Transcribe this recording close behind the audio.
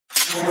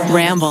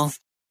Ramble.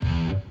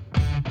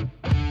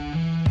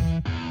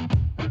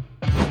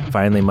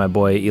 Finally, my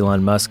boy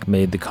Elon Musk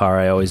made the car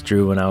I always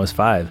drew when I was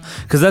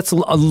 5. Because that's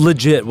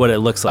legit what it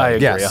looks like. I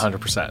agree, Yes.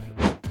 100%.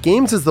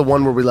 Games is the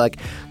one where we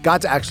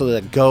got to actually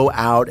go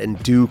out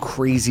and do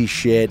crazy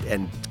shit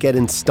and get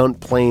in stunt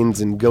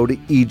planes and go to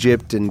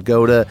Egypt and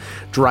go to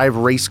drive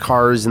race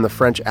cars in the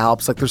French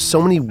Alps. There's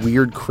so many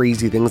weird,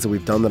 crazy things that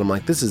we've done that I'm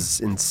like, this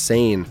is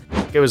insane.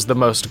 It was the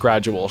most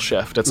gradual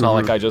shift. It's not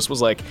like I just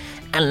was like,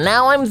 and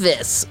now I'm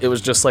this. It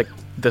was just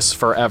this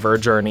forever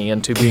journey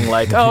into being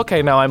like, oh,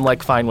 okay, now I'm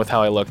fine with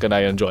how I look and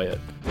I enjoy it.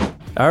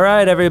 All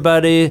right,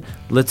 everybody,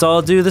 let's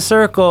all do the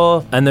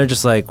circle. And they're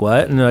just like,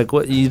 what? And they're like,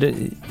 what?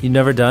 You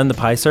never done the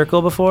pie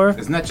circle before?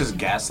 Isn't that just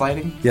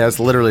gaslighting? Yeah, it's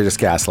literally just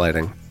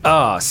gaslighting.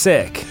 Oh,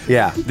 sick.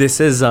 Yeah. This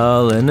is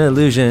all an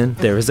illusion.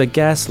 There is a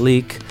gas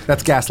leak.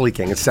 That's gas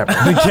leaking. It's separate.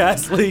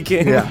 Gas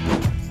leaking. Yeah.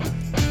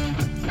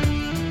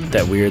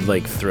 That weird,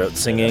 throat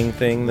singing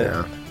thing.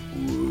 Yeah.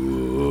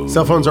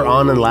 Cell phones are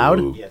on and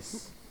loud?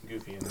 Yes.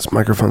 Goofy. This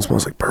microphone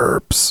smells like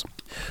burps.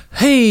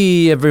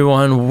 Hey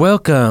everyone,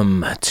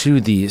 welcome to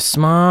the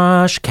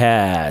Smosh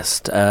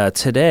cast.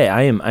 Today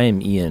I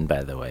am Ian,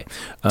 by the way.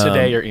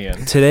 Today you're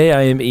Ian. Today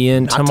I am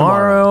Ian.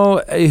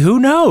 Tomorrow, who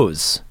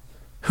knows?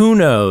 Who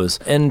knows?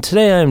 And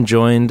today I'm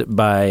joined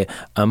by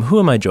who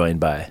am I joined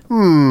by?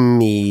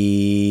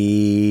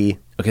 Me.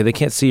 Okay, they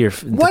can't see your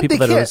the people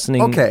that are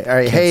listening. Okay, all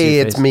right. Hey,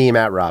 it's me,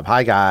 Matt Robb.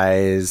 Hi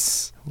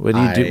guys. What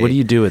do you do? What do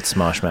you do at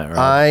Smosh, Matt Robb?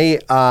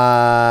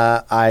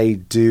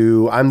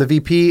 I'm the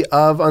VP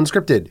of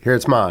Unscripted here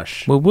at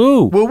Smosh. Woo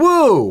woo. Woo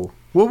woo.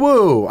 Woo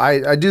woo.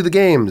 I do the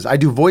games. I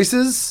do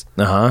voices.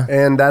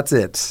 And that's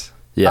it.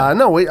 Yeah.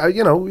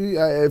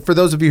 For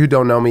those of you who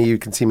don't know me, you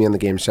can see me on the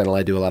games channel.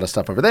 I do a lot of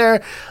stuff over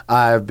there.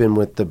 I've been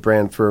with the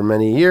brand for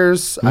many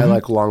years. I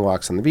like long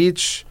walks on the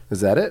beach.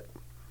 Is that it?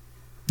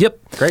 Yep.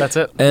 Great. That's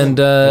it. And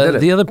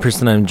the other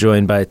person I'm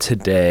joined by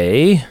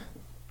today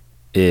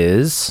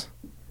is...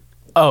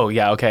 Oh,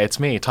 yeah, okay, it's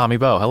me, Tommy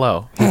Bow.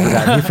 Hello.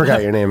 You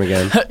forgot your name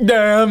again.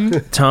 Damn.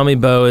 Tommy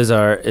Bow is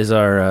our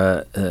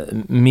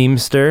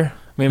memester,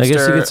 I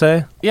guess you could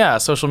say. Yeah,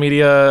 social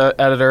media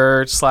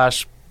editor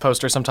 /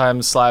 poster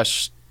sometimes /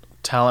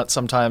 talent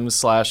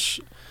sometimes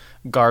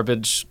 /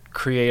 garbage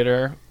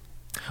creator.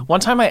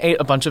 One time I ate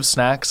a bunch of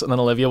snacks and then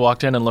Olivia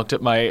walked in and looked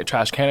at my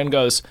trash can and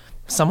goes,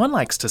 someone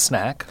likes to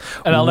snack.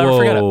 And I'll never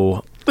forget it.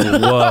 Whoa.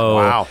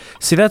 Wow.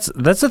 See, that's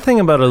the thing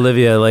about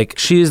Olivia.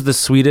 She is the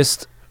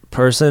sweetest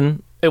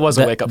person It was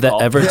a wake-up call.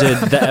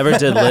 that ever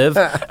did live.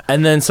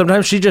 And then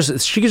sometimes she could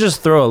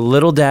just throw a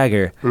little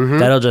dagger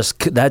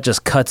that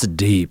just cuts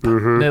deep.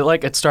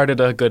 It started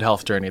a good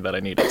health journey that I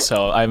needed,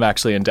 so I'm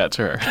actually in debt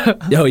to her.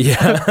 Oh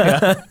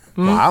yeah.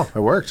 Wow, it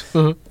worked.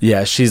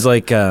 Yeah, she's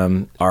like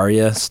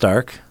Arya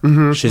Stark.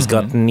 She's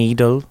got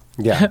needle.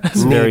 Yeah.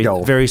 It's very,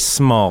 very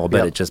small,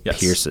 but it just Yes.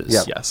 pierces.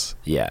 Yep. Yes.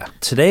 Yeah.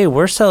 Today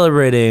we're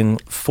celebrating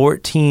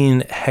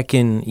 14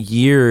 heckin'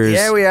 years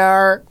Yeah, we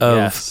are. of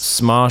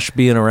Yes. Smosh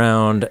being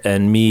around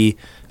and me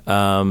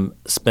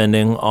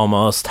spending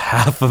almost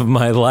half of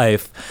my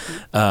life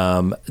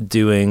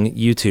doing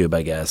YouTube,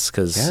 I guess.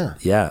 Because,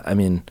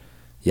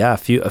 a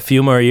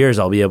few more years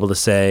I'll be able to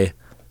say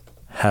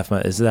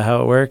is that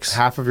how it works?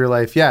 Half of your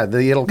life. Yeah,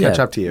 it'll catch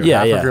up to you.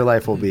 Yeah, Half of your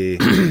life will be...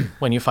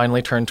 When you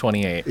finally turn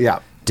 28. Yeah.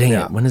 Dang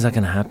Yeah. it, when is that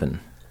going to happen?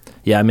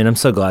 Yeah, I mean, I'm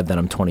so glad that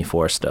I'm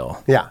 24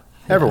 still. Yeah.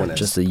 Everyone is.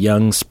 Just a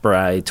young,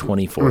 spry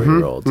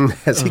 24-year-old.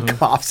 As he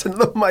coughs into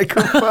the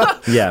microphone.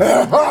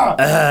 Yeah.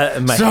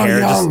 My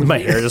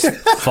hair just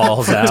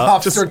falls out.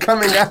 Coughs are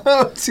coming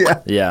out.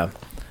 Yeah. Yeah.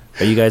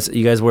 Are you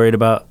guys worried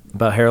about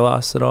hair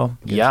loss at all?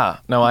 Yeah.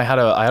 No, I had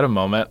a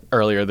moment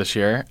earlier this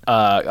year.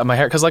 My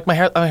hair, because my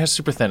hair's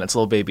super thin. It's a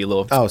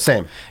little. Oh,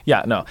 same.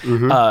 Yeah. No.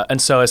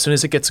 And so as soon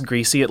as it gets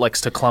greasy, it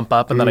likes to clump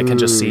up, and then I can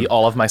just see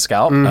all of my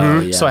scalp.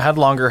 Yeah. So I had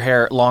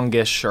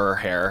longish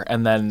hair,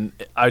 and then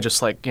I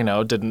just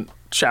didn't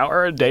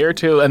shower a day or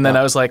two, and then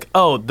I was like,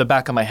 oh, the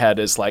back of my head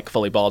is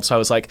fully bald. So I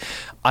was like,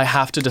 I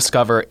have to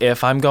discover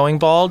if I'm going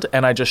bald,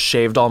 and I just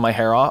shaved all my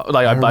hair off.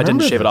 I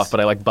didn't shave it off, but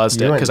I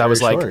buzzed it because I was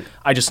short.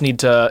 I just need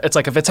to. It's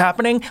if it's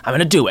happening, I'm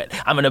gonna do it.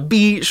 I'm gonna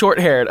be short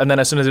haired, and then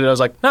as soon as I did, I was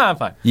like, nah, I'm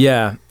fine.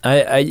 Yeah.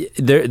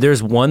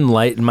 There's one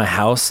light in my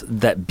house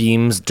that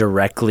beams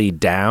directly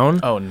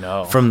down. Oh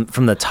no. From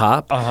the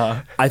top.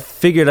 I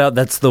figured out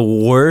that's the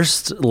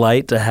worst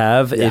light to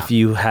have if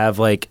you have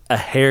a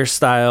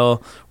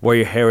hairstyle where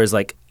your hair is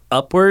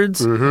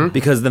upwards,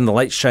 because then the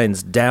light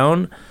shines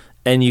down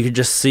and you can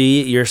just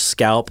see your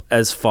scalp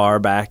as far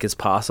back as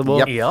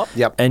possible.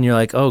 Yep. And you're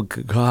like, oh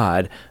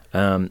God.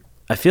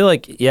 I feel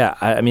like,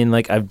 I mean,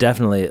 I've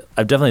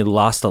definitely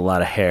lost a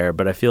lot of hair,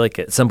 but I feel like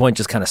at some point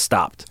just kind of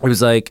stopped. It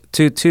was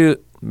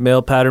toot,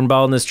 male pattern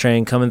baldness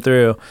train coming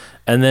through,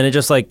 and then it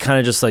just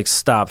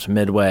stopped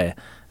midway.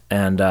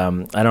 And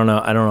I don't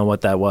know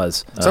what that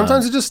was.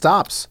 Sometimes it just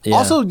stops. Yeah.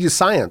 Also,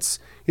 science.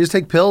 You just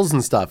take pills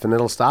and stuff, and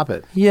it'll stop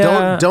it.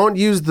 Yeah. Don't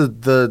use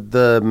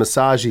the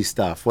massagey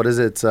stuff. What is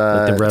it? It's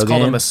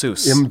called a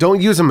masseuse.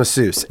 Don't use a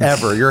masseuse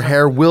ever. Your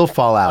hair will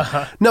fall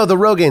out. No, the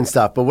Rogaine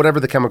stuff, but whatever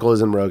the chemical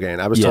is in Rogaine.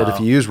 I was told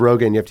if you use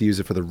Rogaine, you have to use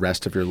it for the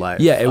rest of your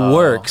life. Yeah, it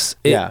works.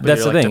 Yeah.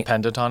 That's You're, the thing.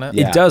 Dependent on it.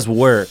 Yeah. It does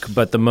work,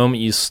 but the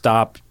moment you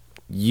stop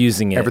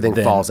using it, Everything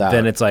falls out.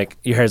 Then it's like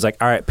your hair's like,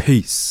 all right,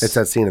 peace. It's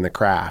that scene in The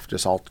Craft,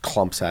 just all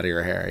clumps out of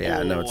your hair.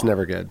 Yeah, no, it's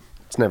never good.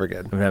 It's never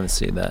good. I haven't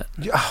seen that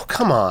Oh,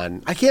 come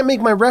on. I can't make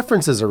my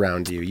references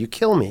around you. You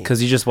kill me.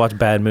 because you just watch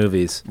bad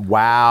movies.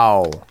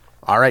 Wow.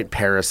 All right,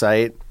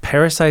 Parasite.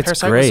 Parasite's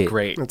Parasite great. was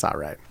great. It's all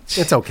right.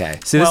 It's okay.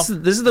 See, this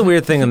is the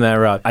weird thing on that,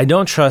 Rob. I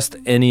don't trust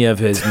any of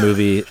his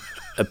movie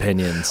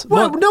opinions.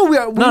 Well, no,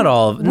 not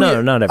all.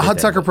 No, not everything.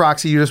 Hudsucker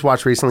Proxy you just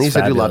watched recently. You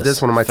said you loved fabulous.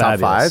 this. One of my top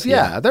Fabulous, 5.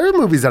 Yeah, there are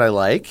movies that I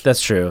like.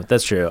 That's true.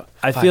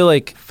 I feel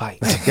like Fight.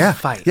 Yeah.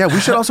 Fight. Yeah,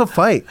 we should also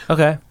fight.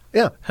 okay.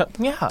 Yeah.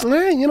 Yeah. All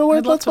right, you know what?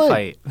 I'd love Let's to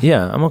fight.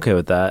 Yeah, I'm okay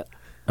with that.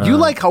 You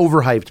like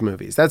overhyped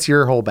movies. That's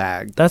your whole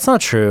bag. That's not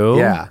true.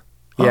 Yeah.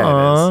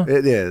 Yeah,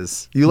 it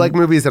is. You like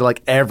movies that are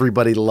like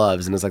everybody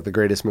loves and it's like the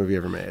greatest movie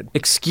ever made.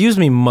 Excuse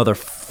me,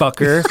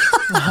 motherfucker.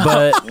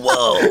 But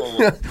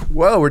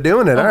Whoa, we're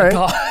doing it. All right.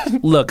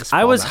 God. look,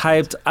 I was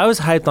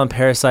hyped on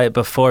Parasite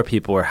before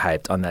people were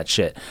hyped on that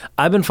shit.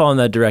 I've been following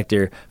that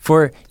director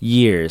for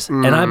years,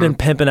 and I've been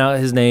pimping out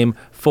his name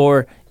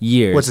for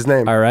years. What's his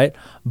name? All right,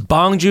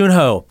 Bong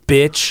Joon-ho,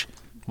 bitch.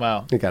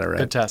 Wow. You got it right.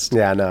 Good test.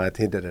 Yeah, no,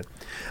 he did it.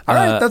 All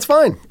right, that's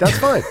fine. That's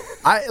fine.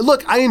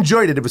 I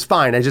enjoyed it. It was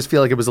fine. I just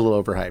feel like it was a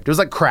little overhyped. It was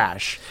like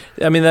Crash.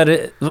 I mean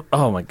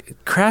oh my,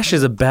 Crash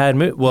is a bad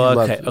movie. Well,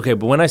 okay,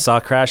 but when I saw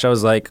Crash, I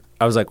was like,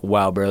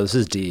 wow, bro, this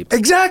is deep.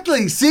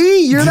 Exactly.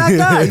 See, you're that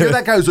guy. You're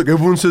that guy who's like,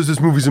 everyone says this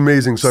movie's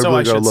amazing, so I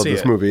really gotta should love see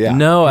this it. movie. Yeah.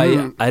 No,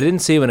 I didn't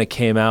see it when it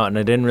came out, and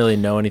I didn't really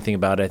know anything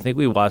about it. I think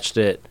we watched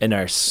it in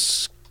our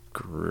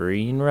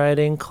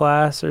screenwriting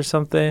class or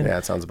something. Yeah,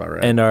 it sounds about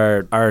right. And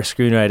our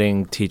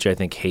screenwriting teacher, I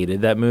think,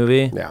 hated that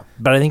movie. Yeah.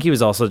 But I think he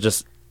was also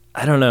just,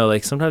 I don't know,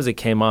 like sometimes it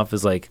came off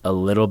as like a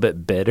little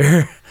bit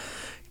bitter.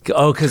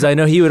 Oh, because I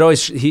know he would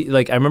always,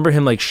 I remember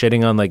him like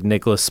shitting on like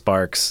Nicholas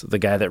Sparks, the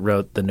guy that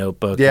wrote The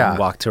Notebook and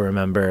Walk to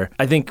Remember.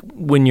 I think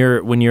when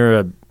you're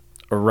a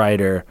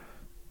writer,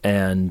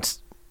 and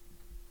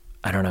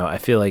I don't know, I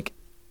feel like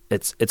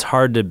it's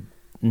hard to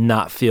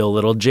not feel a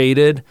little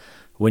jaded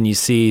when you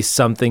see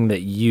something that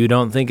you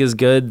don't think is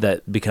good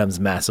that becomes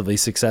massively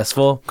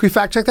successful. Can we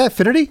fact check that?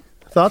 Finity?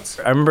 Thoughts?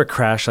 I remember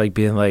Crash like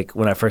being like,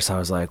 when I first saw it, I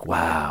was like,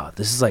 wow,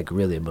 this is like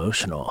really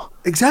emotional.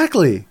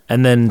 Exactly.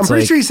 And then I'm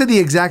pretty sure you said the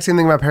exact same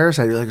thing about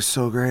Parasite. You're like, it's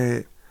so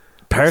great.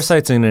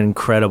 Parasite's an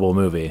incredible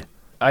movie.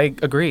 I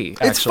agree.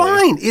 Actually. It's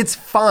fine. It's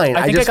fine.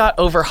 I think I got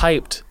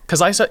overhyped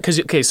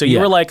because you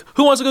were like,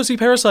 who wants to go see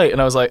Parasite?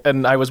 And I was like,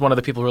 and I was one of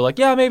the people who were like,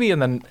 yeah, maybe.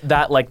 And then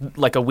that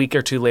like a week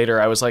or two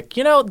later, I was like,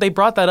 they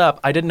brought that up.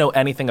 I didn't know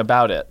anything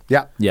about it.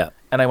 Yeah. Yeah.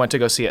 And I went to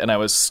go see it, and I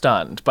was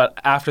stunned. But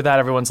after that,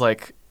 everyone's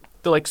like,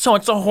 they're like, so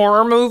it's a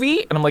horror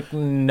movie? And I'm like,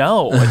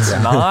 no, it's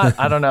not.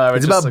 I don't know.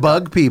 It's about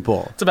bug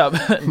people. It's about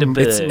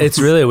It's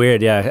really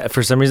weird. Yeah.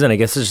 For some reason, I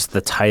guess it's just the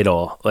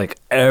title. Like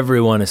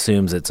everyone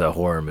assumes it's a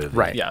horror movie.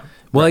 Right. Yeah.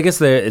 Well, I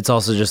guess it's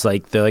also just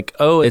like they're like,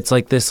 oh, it's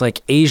like this like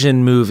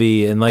Asian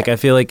movie, and like I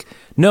feel like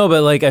no,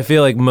 but like I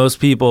feel like most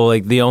people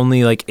like the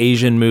only like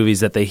Asian movies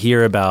that they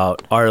hear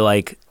about are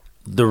like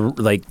the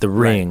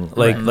Ring,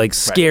 like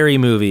scary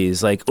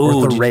movies, like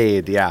Or The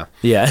Raid, yeah.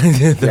 Yeah.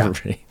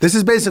 Raid. This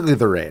is basically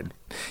The Raid.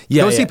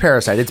 Yeah, Go see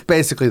Parasite. It's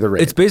basically The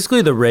Raid. It's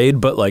basically The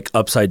Raid, but like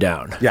upside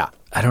down. Yeah.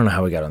 I don't know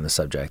how we got on this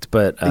subject,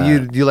 but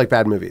You like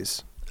bad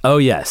movies. oh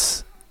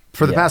yes.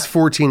 For the past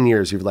 14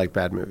 years, you've liked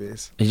bad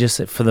movies. You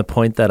just for the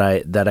point that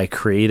I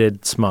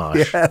created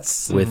Smosh.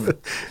 Yes. With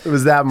It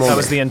was that moment. That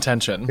was the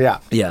intention. Yeah.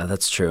 yeah,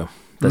 that's true.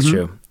 That's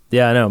true.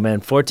 Yeah, I know, man.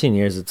 14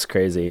 years, it's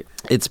crazy.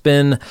 It's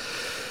been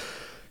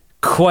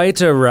quite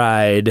a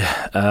ride.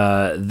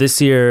 This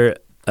year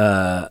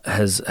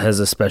has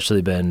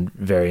especially been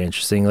very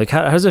interesting. Like,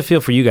 how does it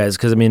feel for you guys?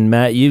 Because I mean,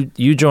 Matt,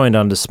 you joined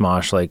onto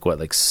Smosh like what,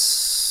 like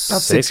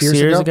About 6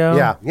 years ago?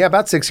 Yeah,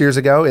 about 6 years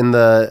ago in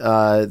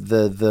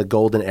the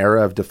golden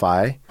era of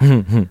Defy,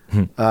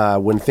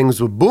 when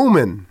things were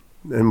booming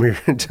and we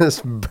were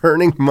just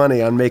burning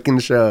money on making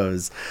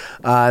shows.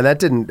 That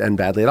didn't end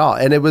badly at all,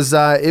 and it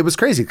was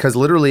crazy because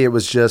literally it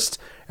was just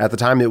at the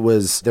time there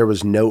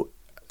was no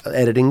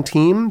editing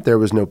team, there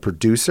was no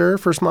producer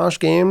for Smosh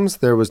Games,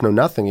 there was no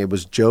nothing. It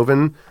was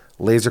Joven,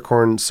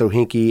 Lasercorn,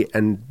 Sohinki,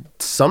 and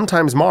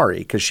sometimes Mari,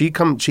 because she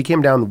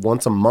came down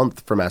once a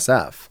month from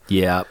SF.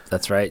 Yeah,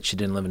 that's right. She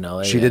didn't live in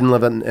LA. She didn't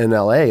live in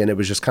LA, and it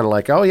was just kind of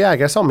like, oh yeah, I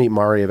guess I'll meet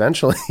Mari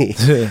eventually.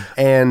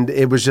 And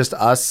it was just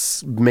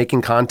us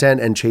making content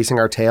and chasing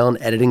our tail and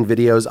editing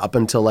videos up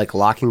until like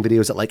locking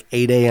videos at like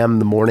 8 a.m.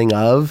 the morning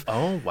of.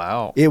 Oh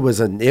wow. It was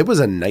a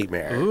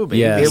nightmare. Ooh, baby.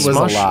 Yeah, it was a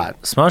lot.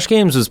 Smosh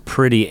Games was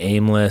pretty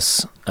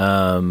aimless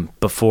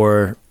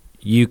before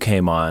you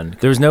came on.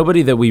 There was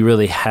nobody that we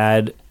really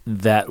had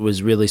that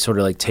was really sort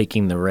of like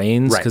taking the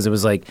reins, because it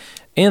was like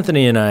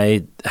Anthony and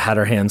I had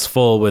our hands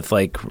full with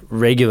like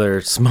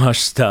regular Smosh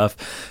stuff.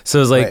 So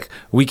it was like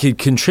we could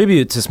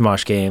contribute to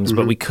Smosh games,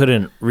 but we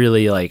couldn't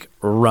really like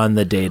run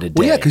the day to day.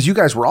 Well, yeah, because you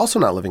guys were also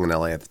not living in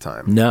LA at the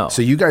time. No.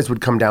 So you guys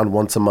would come down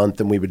once a month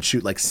and we would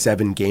shoot like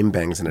 7 game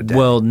bangs in a day.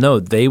 Well, no,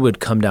 they would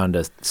come down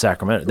to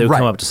Sacramento. They would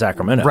come up to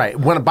Sacramento. Right.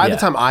 By the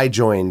time I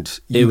joined,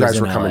 you guys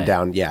were coming LA.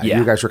 down. Yeah,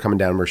 you guys were coming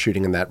down. We're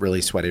shooting in that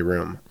really sweaty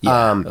room.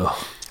 Yeah.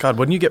 God,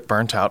 wouldn't you get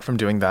burnt out from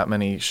doing that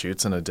many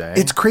shoots in a day?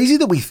 It's crazy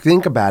that we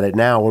think about it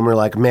now when we're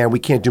like, man, we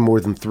can't do more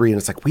than 3. And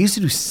it's like, we used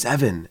to do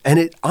 7. And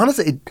it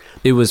honestly,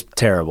 It was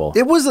terrible.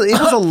 it was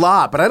a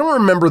lot, but I don't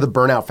remember the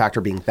burnout factor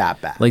being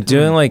that bad. Like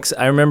doing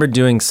I remember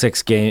doing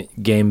 6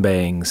 game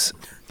bangs.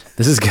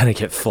 This is gonna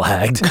get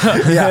flagged.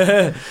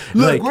 Yeah.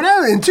 Look,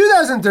 Like- in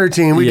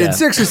 2013, we Yeah. did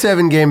 6 or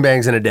 7 game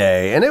bangs in a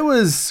day, and it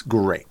was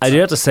great. I do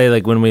have to say,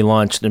 like when we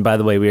launched, and by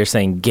the way, we are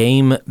saying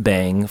game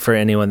bang for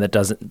anyone that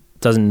doesn't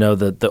know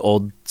the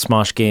old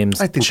Smosh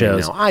games I think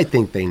shows. they know. I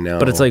think they know.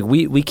 But it's like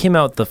we came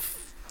out with the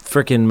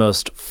freaking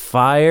most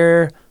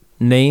fire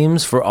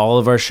names for all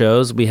of our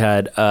shows. We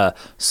had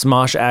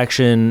Smosh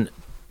Action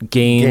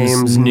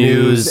Games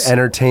News.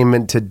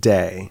 Entertainment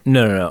Today.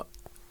 No.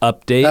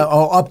 Update.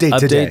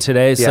 Update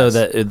today. So Yes.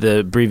 that the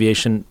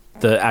abbreviation,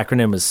 the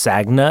acronym was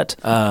SAGNUT.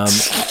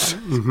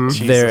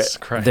 Jesus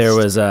Christ. There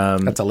was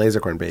That's a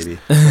lasercorn baby.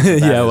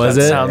 yeah, was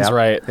That it? sounds Yep.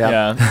 right.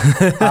 Yep.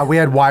 Yeah. We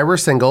had Why We're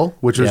Single,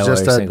 which was Yeah,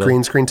 just Why We're a Single.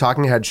 green screen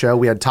talking head show.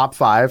 We had Top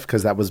 5,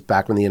 because that was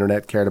back when the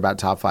internet cared about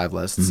top 5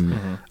 lists.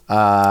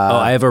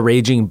 I have a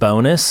raging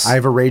bonus. I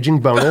have a Raging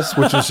Bonus,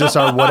 which was just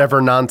our Whatever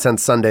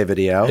Nonsense Sunday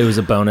video. It was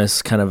a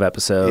bonus kind of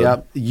episode.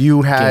 Yep.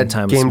 You had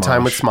Game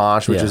Time with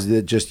Smosh, which Yeah.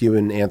 is just you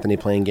and Anthony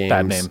playing games.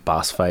 Bad name.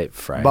 Boss Fight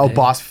Friday. Oh,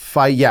 Boss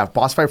Fight. Yeah,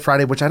 Boss Fight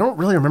Friday, which I don't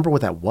really remember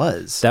what that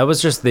was. That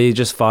was just they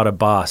just fought a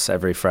boss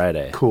every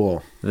Friday.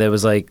 Cool. There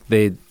was like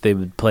they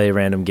would play a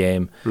random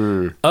game.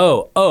 Hmm.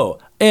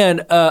 And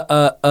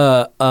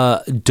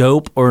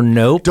Dope or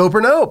Nope, Dope or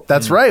Nope.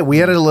 That's right. We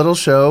had a little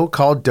show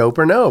called Dope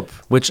or Nope.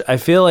 which I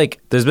feel like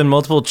there's been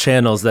multiple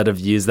channels that have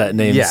used that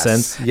name Yes,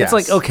 since. yes. It's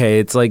like okay,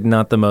 it's like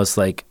not the most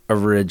like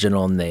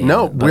original name.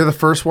 No, but we're the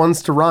first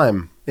ones to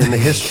rhyme in the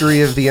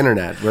history of the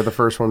internet. We're the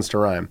first ones to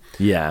rhyme.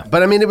 yeah.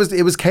 But I mean, it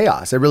was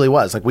chaos. It really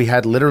was. Like we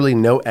had literally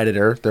no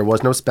editor. There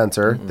was no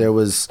Spencer. There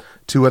was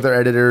 2 other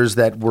editors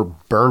that were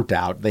burnt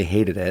out. They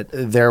hated it.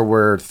 There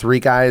were 3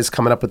 guys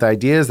coming up with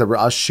ideas. There were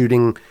us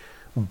shooting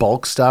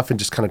bulk stuff and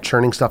just kind of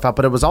churning stuff out.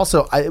 But it was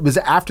also it was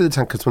after the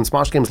time, because when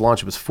Smosh Games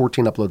launched, it was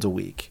 14 uploads a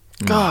week.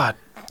 God.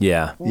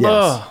 Yeah. Yes,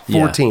 Ugh.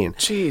 14.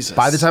 Jesus.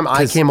 By the time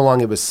I came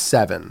along, it was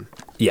 7.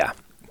 Yeah.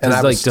 And I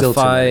Because was like still too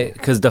Defy, many.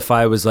 because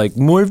Defy was like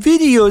more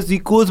videos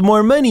equals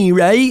more money,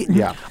 right?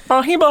 Yeah.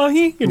 Bahi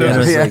bahi. You know, And it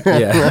was Yeah. like,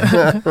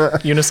 yeah.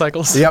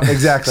 unicycles. Yep,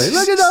 exactly.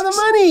 Look at all the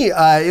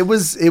money. It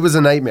was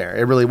a nightmare.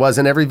 It really was.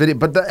 And every video,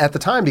 but at the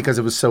time, because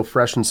it was so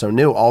fresh and so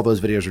new, all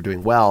those videos were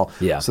doing well.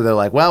 Yeah. So they're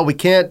like, well, we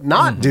can't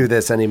not do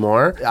this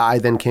anymore. I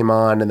then came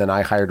on, and then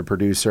I hired a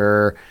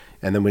producer,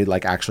 and then we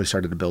like actually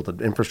started to build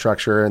an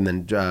infrastructure. And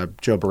then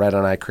Joe Beretta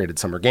and I created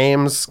Summer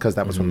Games, because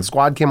that was when the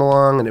squad came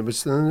along, and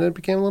it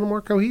became a little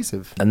more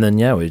cohesive. And then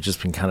yeah, we've just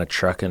been kind of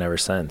trucking ever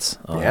since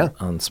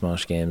on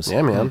Smosh Games.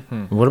 Yeah,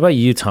 man. What about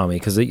you, Tommy?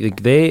 Because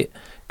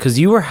because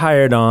you were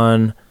hired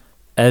on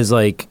as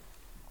like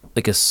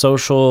a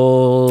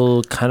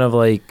social kind of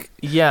like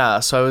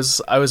Yeah, so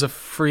I was a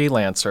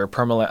freelancer,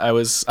 I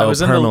was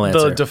in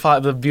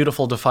permalancer. the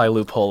beautiful Defy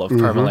loophole of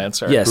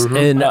permalancer. yes,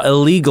 an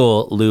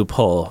illegal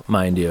loophole,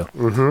 mind you.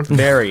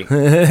 Very.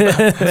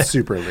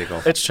 Super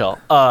illegal. It's chill.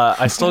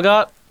 I still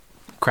got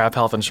crap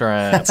health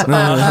insurance.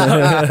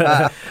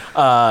 I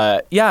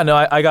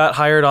got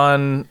hired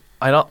on.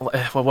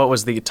 What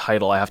was the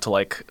title? I have to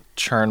like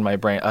churn my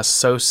brain.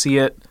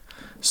 Associate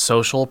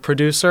social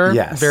producer.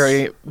 Yes.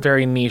 Very,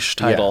 very niche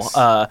title.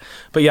 Yes.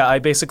 But yeah, I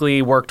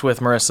basically worked with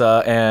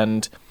Marissa,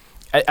 and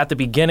at the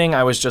beginning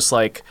I was just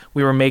like,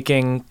 we were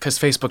making, because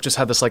Facebook just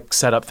had this like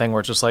setup thing where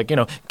it's just like,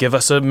 give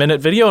us a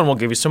minute video and we'll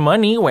give you some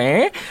money.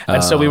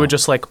 And so we would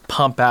just like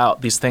pump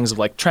out these things of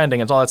like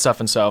trending and all that stuff.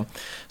 And so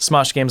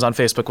Smosh Games on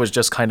Facebook was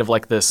just kind of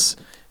like this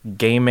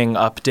gaming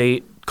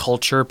update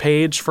culture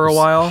page for a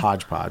while.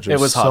 Hodgepodge. It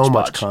was so hodgepodge.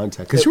 much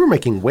content, because you were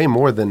making way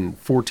more than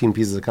 14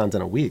 pieces of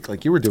content a week.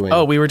 Like you were doing.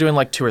 Oh, we were doing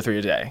like 2 or 3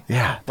 a day.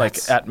 Yeah, Like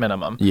that's- at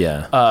minimum.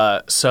 Yeah.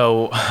 Yeah,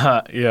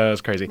 it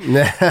was crazy.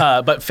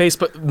 But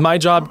Facebook, my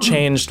job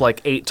changed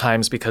like 8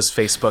 times because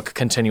Facebook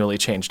continually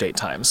changed 8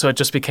 times. So it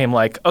just became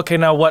like, okay,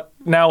 now what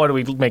do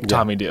we make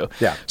Tommy do?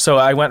 Yeah. So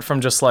I went from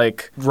just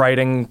like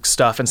writing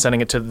stuff and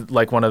sending it to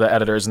like one of the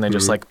editors, and they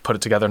just like put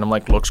it together, and I'm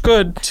like, looks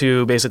good,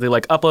 to basically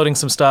like uploading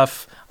some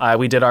stuff.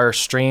 We did our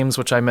streams,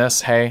 which I miss.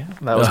 Hey,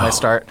 that was my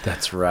start.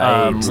 That's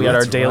right. We had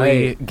our That's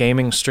daily right.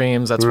 gaming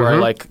streams. That's where I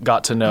like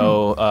got to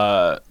know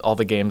all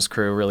the games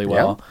crew really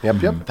well.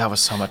 Yep. That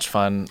was so much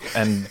fun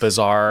and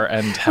bizarre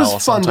and It hell.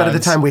 was fun, but at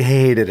the sometimes. time we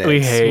hated it.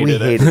 We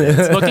hated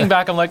it. Looking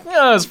back, I'm like,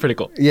 yeah, it was pretty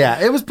cool.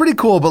 Yeah, it was pretty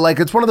cool, but like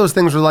it's one of those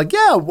things where like,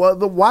 yeah, well,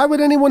 why would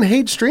anyone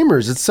hate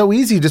streamers? It's so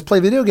easy. You just play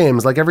video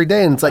games like every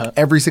day, and it's like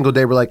every single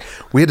day we're like,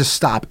 we had to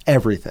stop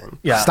everything.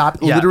 Yeah. Stop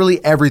Yeah.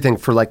 literally everything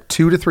for like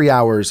 2 to 3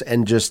 hours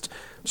and just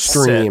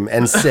stream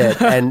and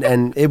sit,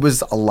 and it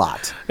was a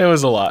lot. It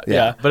was a lot, Yeah.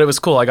 yeah. But it was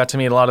cool. I got to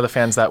meet a lot of the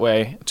fans that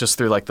way, just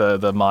through like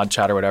the mod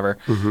chat or whatever.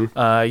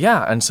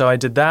 And so I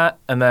did that,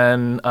 and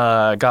then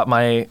got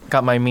my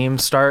meme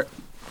start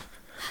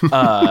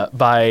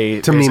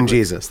by To meme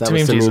Jesus. That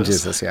was to meme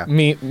Jesus, yeah.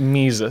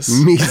 Meezus.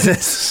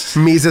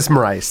 Mises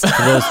Marais.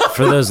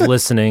 For those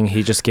listening,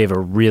 he just gave a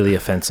really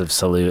offensive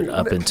salute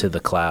up into the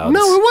clouds.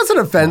 No, it wasn't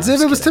offensive.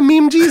 It was to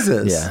meme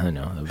Jesus. Yeah, I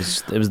know.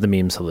 It was the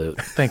meme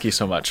salute. Thank you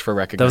so much for That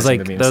recognizing was like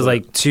the meme. that was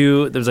salute. like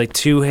two. There was like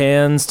two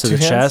hands to Two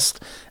the hands?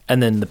 chest,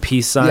 and then the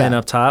peace sign Yeah.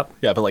 up top.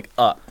 yeah, but like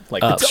up.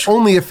 Like It's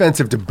only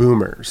offensive to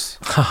boomers.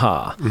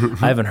 Haha,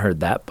 I haven't heard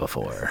that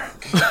before.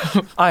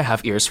 I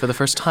have ears for the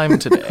first time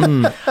today.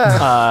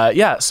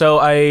 So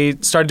I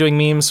started doing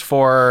memes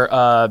for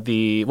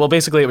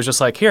basically it was just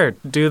like, here,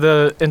 do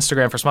the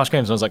Instagram for Smosh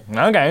Games. And I was like,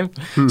 okay.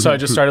 So I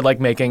just started like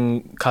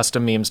making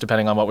custom memes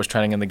depending on what was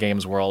trending in the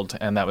games world,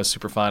 and that was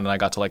super fun. And I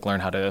got to like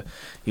learn how to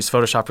use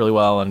Photoshop really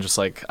well, and just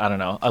like, I don't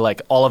know, I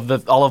like all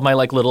of my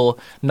like little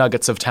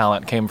nuggets of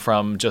talent came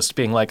from just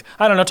being like,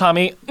 I don't know,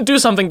 Tommy, do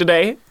something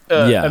today.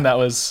 And that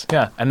was,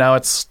 and now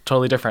it's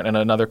totally different in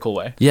another cool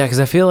way. Yeah, because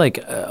I feel like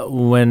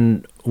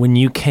when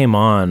you came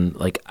on,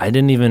 like I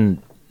didn't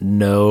even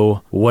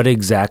know what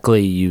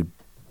exactly you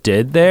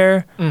did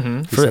there.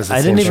 says the I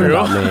same didn't even thing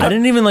about me. I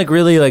didn't even like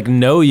really like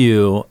know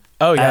you.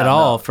 Yeah, at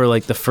all no. for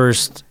like the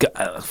first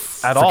At all,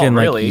 freaking,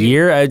 like, really.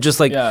 year. I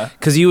just like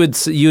because you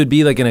would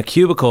be like in a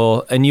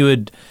cubicle, and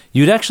you'd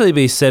actually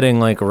be sitting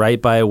like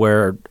right by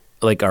where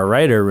like our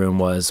writer room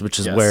was, which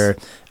is where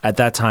at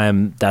that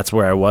time that's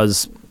where I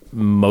was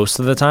most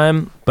of the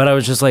time. But I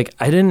was just like,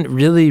 I didn't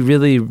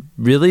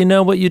really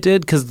know what you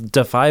did, because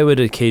Defy would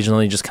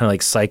occasionally just kind of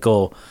like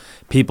cycle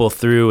people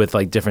through with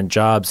like different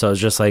jobs. So I was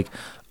just like,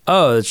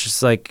 oh, it's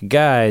just like a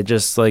guy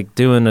just like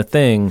doing a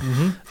thing.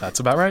 That's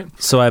about right.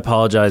 So I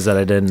apologize that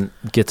I didn't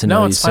get to know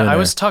No, you it's fine. sooner. I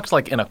was tucked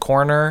like in a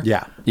corner.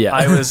 Yeah.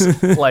 I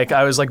was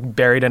like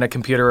buried in a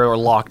computer or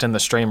locked in the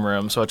stream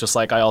room. So it's just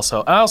like I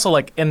also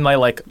like in my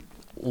like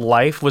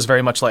life was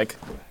very much like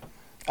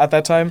at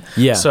that time.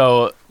 Yeah.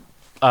 So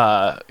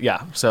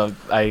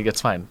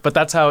it's fine. But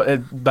that's how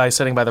by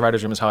sitting by the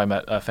writer's room is how I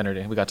met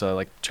Finnerty. We got to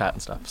like chat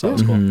and stuff. So it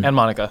was cool. And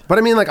Monica. But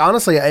I mean, like,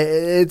 honestly,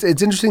 it's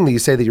interesting that you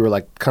say that you were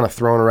like kind of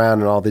thrown around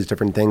and all these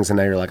different things, and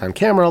now you're like on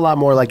camera a lot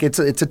more. Like, it's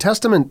a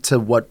testament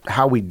to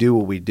how we do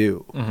what we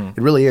do.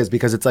 It really is,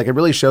 because it's like it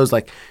really shows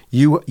like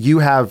you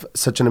have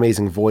such an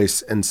amazing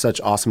voice and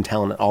such awesome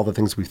talent at all the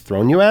things we've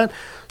thrown you at.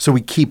 So we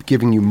keep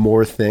giving you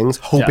more things,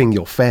 hoping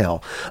you'll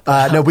fail.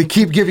 No, we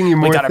keep giving you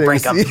more We gotta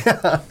things. break 'em.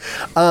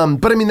 Yeah.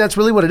 But I mean, that's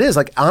really what it is.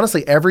 Like,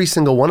 honestly, every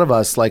single one of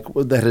us, like,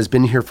 that has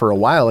been here for a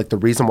while, like, the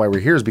reason why we're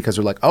here is because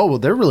we're like, oh, well,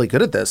 they're really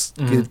good at this.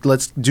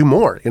 Let's do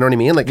more. You know what I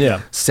mean? Like,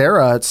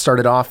 Sarah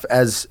started off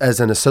as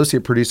an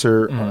associate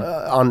producer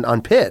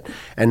on Pit,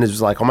 and it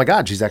was like, oh my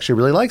God, she's actually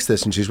really likes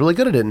this, and she's really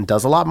good at it, and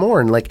does a lot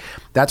more. And like,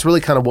 that's really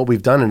kind of what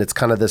we've done. And it's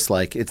kind of this,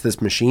 like, it's this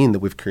machine that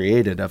we've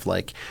created of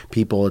like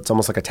people. It's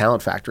almost like a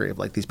talent factory of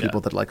like these people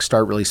that like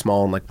start really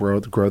small and like grow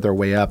their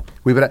way up.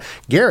 We've been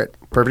Garrett.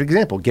 Perfect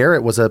example.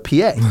 Garrett was a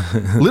PA.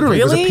 Literally,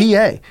 he was a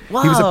PA.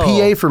 Wow. He was a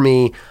PA for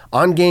me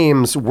on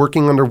games,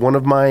 working under one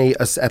of my,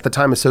 at the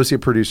time,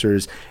 associate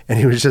producers, and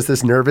he was just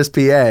this nervous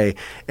PA.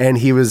 And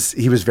he was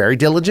very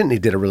diligent, and he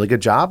did a really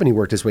good job, and he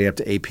worked his way up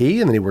to AP,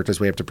 and then he worked his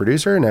way up to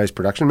producer, and now he's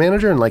production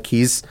manager, and like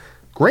he's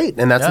great.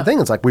 And that's the thing.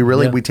 It's like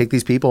we take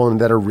these people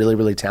and that are really,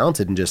 really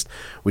talented, and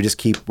we just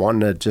keep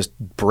wanting to just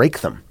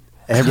break them.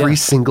 Every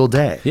single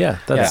day. Yeah,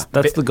 that's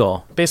the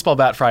goal. Baseball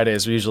bat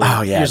Fridays usually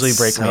break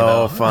me So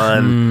though.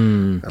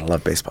 fun. I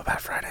love baseball bat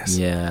Fridays.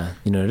 Yeah,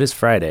 it is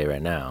Friday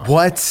right now.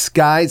 What,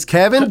 guys?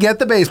 Kevin, get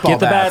the baseball Get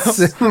the bats.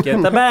 bats.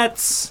 Get the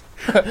bats.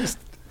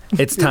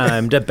 It's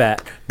time to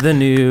bat the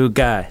new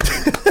guy.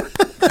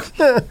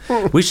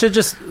 We should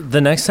just,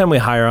 the next time we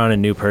hire on a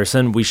new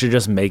person, we should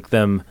just make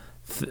them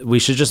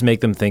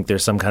think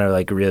there's some kind of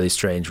like really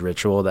strange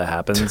ritual that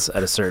happens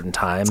at a certain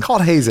time. It's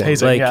called hazing.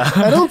 Like,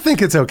 I don't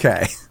think it's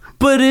okay.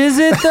 But is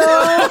it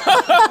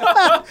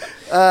though?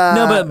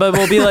 No, but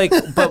we'll be like,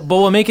 but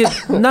we'll make it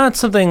not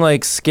something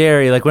like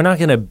scary. Like, we're not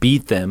gonna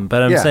beat them.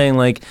 But I'm saying,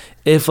 like,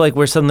 if like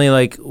we're suddenly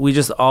like we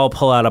just all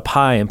pull out a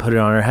pie and put it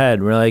on our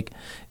head, we're like,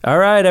 all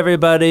right,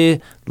 everybody,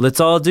 let's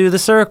all do the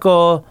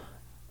circle.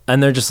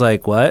 And they're just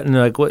like, what? And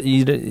they're like, what?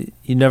 You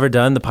never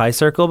done the pie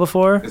circle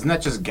before? Isn't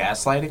that just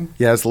gaslighting?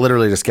 Yeah, it's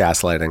literally just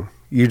gaslighting.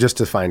 You just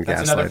defined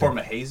That's gaslighting. another form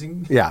of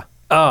hazing? Yeah.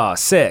 Oh,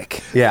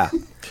 sick. Yeah.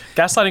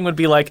 Gaslighting would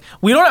be like,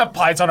 we don't have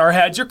pies on our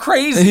heads. You're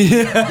crazy.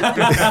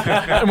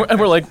 and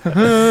we're like,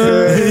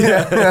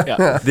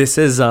 yeah. This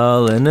is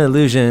all an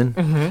illusion.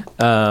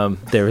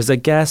 There is a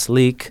gas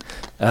leak.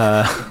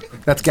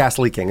 That's gas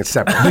leaking. It's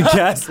separate.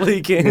 Gas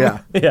leaking. Yeah.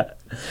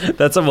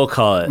 That's what we'll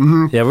call it.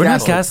 Yeah, we're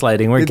not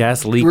gaslighting. We're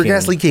gas leaking. We're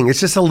gas leaking. It's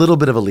just a little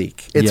bit of a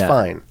leak. It's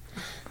fine.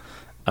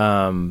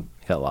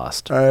 Got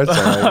lost. That's all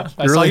right.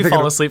 I saw you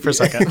fall asleep for a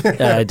second.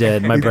 Yeah, I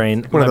did. My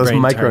brain. One of those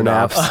brain micro turned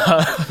naps.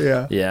 off.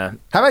 Yeah.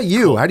 How about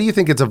you? How do you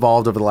think it's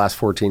evolved over the last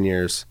 14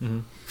 years?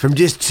 From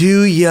just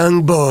two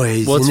young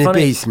boys Well, it's in the funny.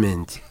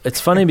 basement. It's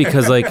funny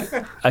because like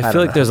I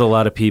feel like there's a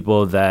lot of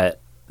people that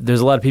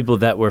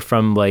were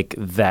from like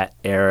that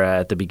era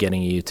at the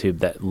beginning of YouTube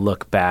that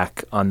look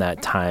back on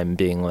that time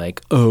being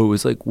like, oh, it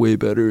was like way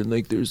better and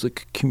like there's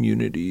like a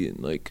community and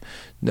like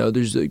now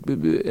there's like,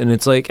 and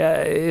it's like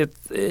it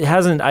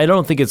hasn't. I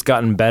don't think it's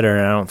gotten better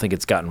and I don't think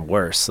it's gotten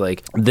worse.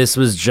 Like this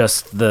was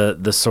just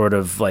the sort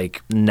of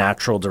like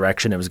natural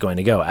direction it was going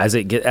to go.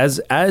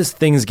 As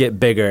things get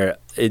bigger,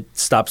 it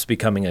stops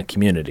becoming a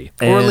community,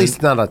 Or at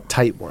least not a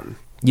tight one.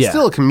 Yeah.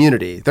 Still a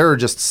community. There are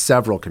just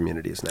several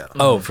communities now.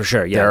 Oh, for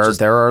sure. Yeah.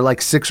 There are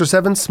like 6 or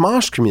 7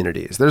 Smosh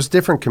communities. There's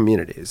different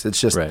communities. It's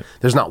just Right.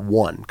 there's not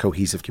one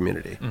cohesive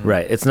community.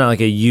 Right. It's not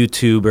like a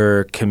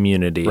YouTuber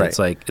community. Right.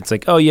 It's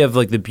like, oh, you have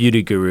like the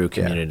beauty guru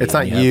community. It's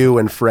not and you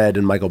and Fred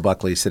and Michael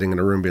Buckley sitting in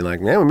a room being like,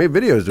 yeah, we made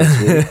videos this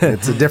week.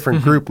 It's a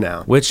different group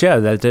now. Which, yeah,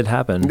 that did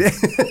happen.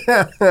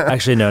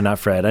 Actually, no, not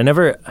Fred.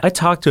 I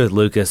talked to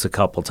Lucas a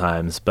couple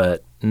times,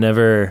 but he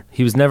never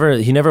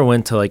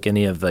went to like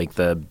any of like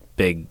the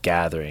big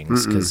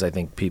gatherings because I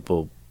think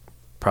people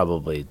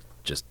probably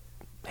just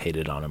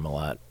hated on him a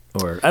lot.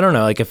 Or I don't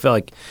know, like I feel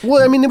like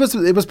Well, I mean, it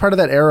was part of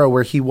that era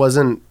where he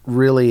wasn't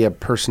really a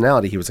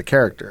personality; he was a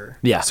character.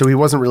 Yeah. So he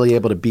wasn't really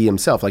able to be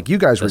himself. Like you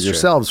guys were That's true.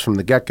 yourselves from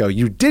the get go.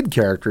 You did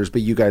characters,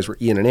 but you guys were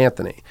Ian and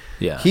Anthony.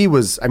 Yeah. He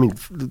was. I mean,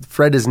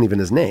 Fred isn't even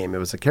his name. It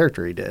was a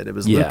character he did. It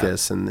was Yeah.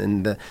 Lucas,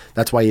 and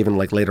that's why even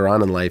like later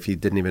on in life, he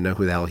didn't even know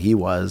who the hell he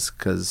was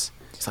because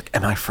he's like,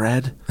 "Am I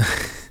Fred?"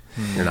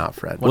 You're not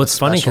Fred. well, it's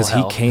funny because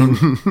special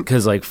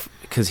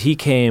he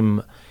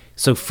came.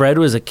 So Fred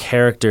was a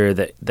character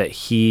that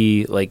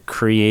he like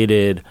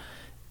created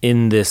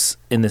in this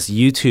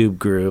YouTube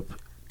group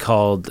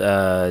called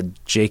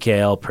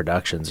JKL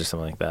Productions or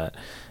something like that.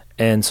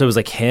 And so it was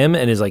like him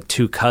and his like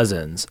 2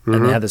 cousins,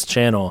 and they had this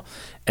channel.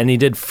 And he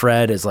did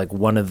Fred as like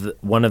one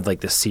of like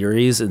the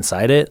series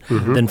inside it.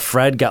 Then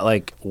Fred got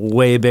like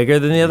way bigger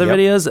than the other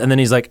videos, and then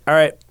he's like, "All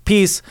right,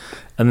 peace,"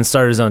 and then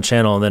started his own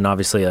channel. And then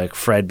obviously like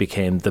Fred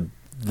became the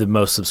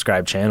most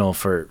subscribed channel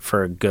for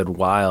a good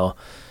while.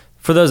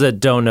 For those that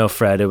don't know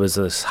Fred, it was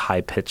this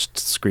high-pitched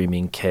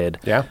screaming kid.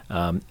 Yeah.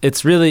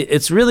 It's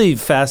really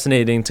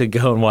fascinating to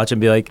go and watch and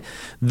be like,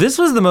 this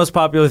was the most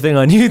popular thing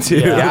on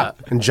YouTube. Yeah.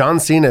 And John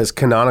Cena is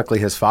canonically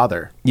his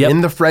father. Yep. In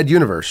the Fred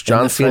universe,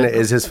 John the Cena Fred-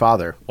 is his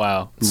father.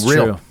 Wow. It's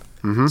Real.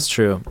 true. It's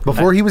true.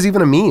 Before he was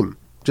even a meme,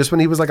 just when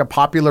he was like a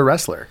popular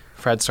wrestler.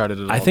 Fred started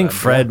it all. I think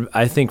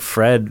then.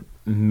 Fred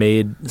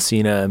made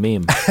Cena a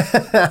meme.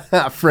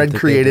 Fred they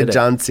created did it.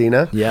 John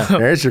Cena. Yeah.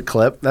 There's your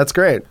clip. That's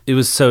great. It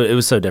was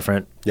so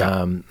different.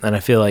 Yeah. And I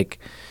feel like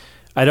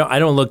I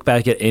don't look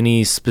back at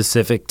any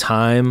specific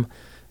time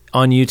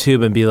on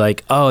YouTube and be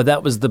like, oh,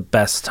 that was the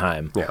best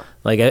time. Yeah.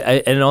 Like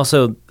and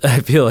also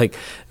I feel like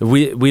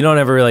we don't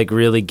ever like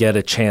really get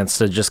a chance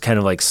to just kind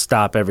of like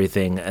stop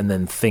everything and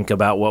then think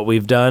about what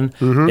we've done.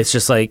 It's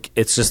just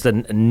a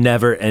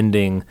never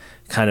ending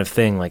kind of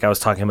thing. Like I was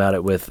talking about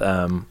it with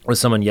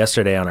someone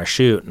yesterday on our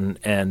shoot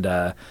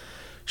and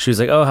she was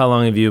like, oh, how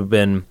long have you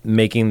been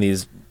making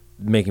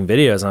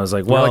videos? And I was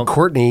like, Well, well, like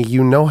Courtney,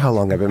 you know how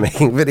long I've been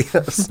making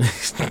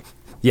videos.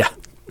 yeah.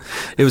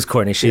 It was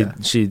Courtney. She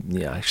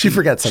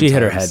forgets She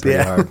hit her sometimes. head pretty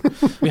Yeah.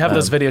 hard. We have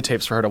those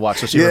videotapes for her to watch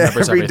so she Yeah,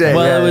 remembers every everything. day.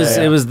 Well,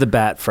 Yeah, it was the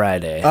Bat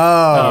Friday. You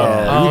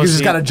Oh, just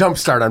see. got a jump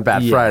start on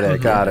Bat Yeah. Friday.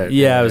 Got it.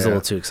 yeah, I was a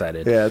little too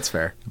excited. Yeah, that's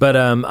fair. But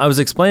I was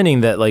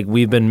explaining that like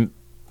we've been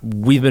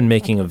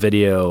making a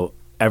video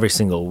every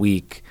single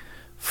week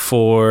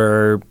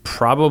for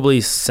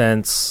probably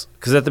since,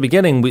 because at the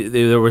beginning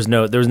there was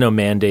no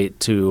mandate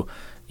to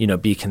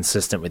be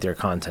consistent with your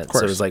content. So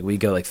it was like we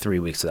go like 3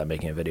 weeks without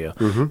making a video.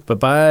 But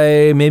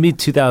by maybe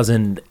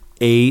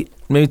 2008,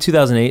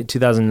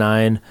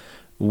 2009,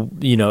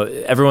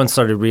 everyone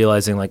started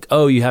realizing like,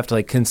 oh, you have to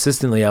like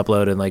consistently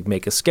upload and like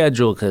make a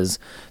schedule because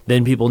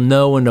then people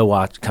know when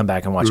to come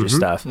back and watch your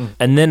stuff.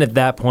 And then at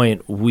that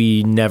point,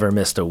 we never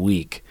missed a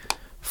week.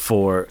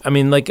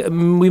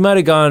 We might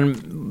have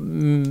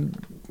gone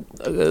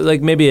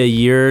like maybe a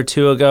year or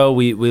two ago.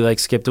 We like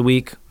skipped a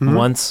week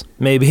once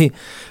maybe,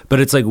 but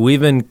it's like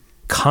we've been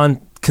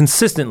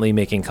consistently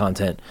making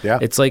content. Yeah.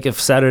 It's like if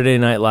Saturday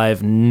Night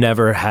Live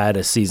never had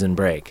a season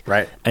break,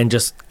 Right. and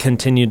just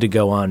continued to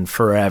go on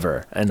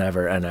forever and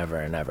ever and ever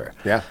and ever.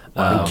 Yeah.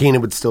 And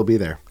Keenan would still be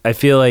there. I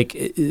feel like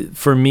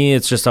for me,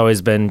 it's just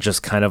always been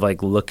just kind of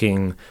like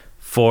looking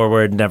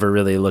forward, never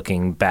really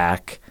looking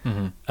back,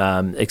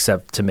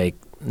 except to make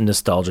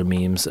nostalgia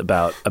memes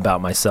about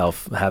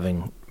myself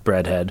having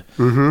breadhead.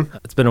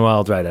 It's been a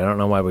wild ride. I don't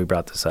know why we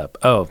brought this up.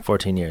 Oh,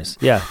 14 years.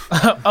 Yeah.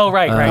 Oh,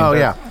 right. Oh,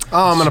 yeah.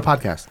 Oh, I'm on a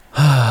podcast.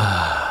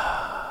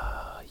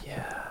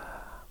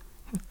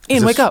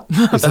 Ian, wake up.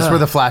 Is this where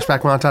the flashback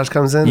montage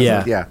comes in?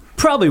 Yeah. Yeah.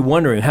 Probably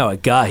wondering how I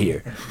got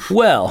here.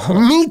 Well,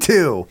 Me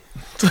too.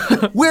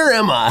 Where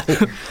am I?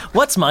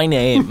 What's my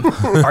name?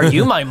 Are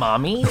you my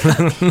mommy?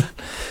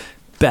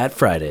 Bat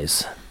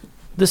Fridays.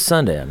 This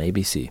Sunday on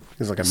ABC.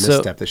 It's like a So-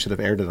 misstep. They should have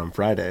aired it on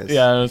Fridays.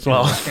 Yeah,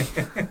 well,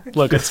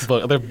 look,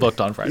 they're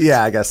booked on Friday.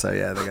 Yeah, I guess so.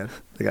 Yeah,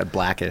 they got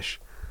Blackish.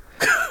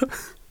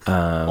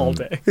 All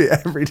day.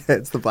 Yeah, every day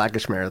it's the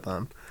Blackish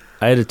marathon.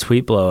 I had a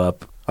tweet blow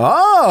up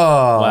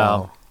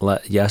Oh, Wow.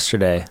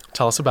 yesterday.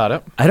 Tell us about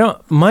it. I don't.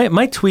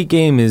 My tweet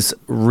game is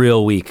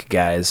real weak,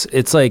 guys.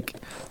 It's like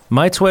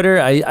my Twitter.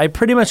 I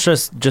pretty much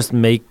just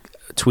make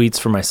tweets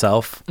for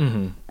myself That's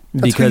who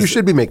because you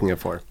should be making it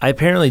for. I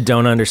apparently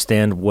don't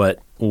understand what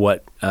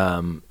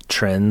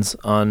trends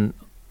on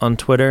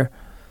Twitter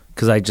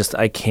because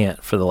I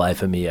can't for the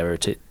life of me ever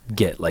to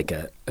get like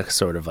a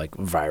sort of like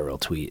viral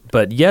tweet.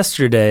 But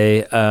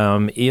yesterday,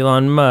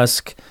 Elon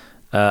Musk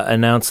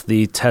announced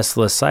the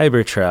Tesla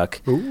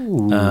Cybertruck,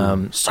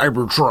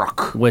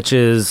 Cybertruck. which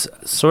is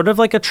sort of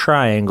like a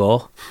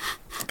triangle.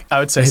 I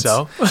would say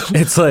so.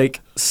 It's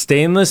like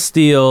stainless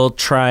steel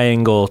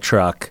triangle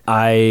truck.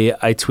 I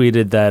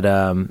tweeted that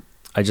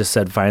I just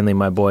said finally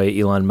my boy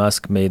Elon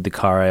Musk made the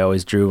car I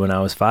always drew when I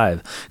was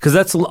 5 because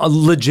that's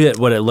legit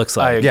what it looks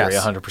I like. agree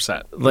Yes.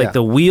 100%. Like Yeah.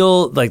 the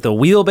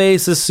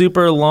wheelbase is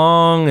super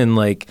long and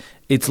like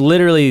it's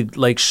literally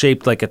like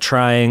shaped like a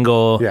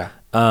triangle. Yeah.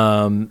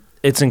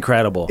 It's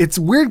incredible. It's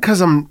weird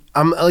because I'm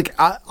like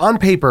on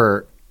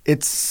paper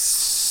it's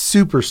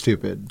super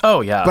stupid.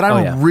 Oh, yeah. But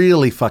I'm yeah.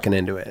 really fucking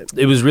into it.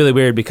 It was really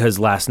weird because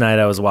last night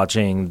I was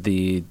watching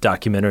the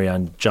documentary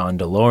on John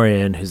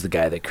DeLorean, who's the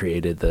guy that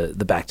created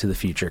the Back to the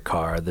Future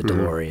car, the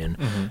DeLorean.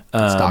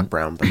 Stock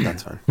Brown, but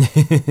that's fine.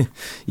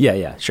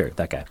 Yeah, sure,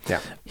 that guy. Yeah.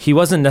 He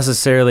wasn't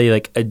necessarily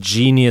like a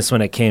genius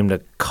when it came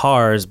to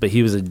cars, but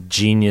he was a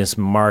genius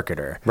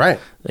marketer. Right.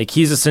 Like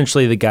he's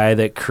essentially the guy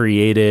that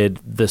created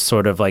the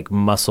sort of like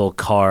muscle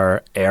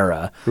car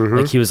era.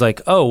 Like he was like,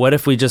 oh, what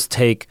if we just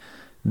take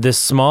this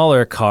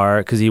smaller car,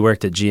 because he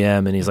worked at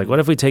GM, and he's like, what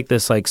if we take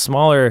this like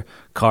smaller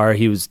car?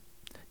 He was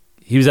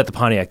at the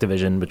Pontiac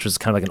division, which was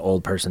kind of like an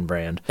old person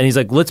brand. And he's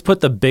like, let's put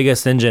the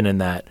biggest engine in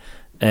that.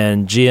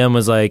 And GM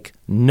was like,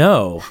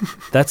 no,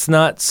 that's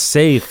not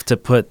safe to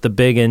put the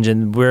big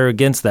engine. We're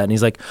against that. And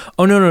he's like,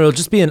 oh, no, it'll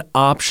just be an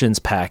options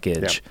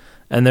package. Yeah.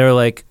 And they were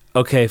like,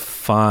 okay,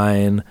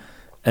 fine.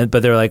 But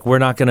they're like, we're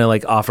not going to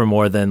like offer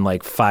more than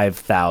like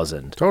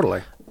 5,000.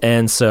 Totally.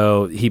 And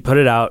so he put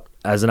it out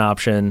as an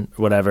option,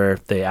 whatever.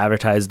 They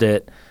advertised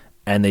it,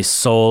 and they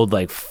sold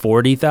like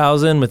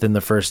 40,000 within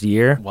the first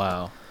year.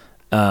 Wow.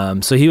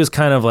 So he was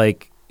kind of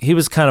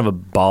a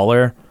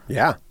baller.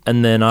 Yeah.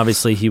 And then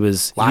obviously he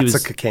was Lots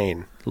of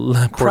cocaine.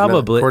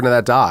 probably. According to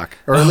that doc.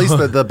 Or at least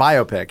the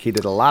biopic. He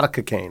did a lot of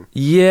cocaine.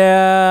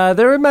 Yeah,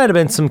 there might have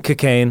been some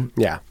cocaine.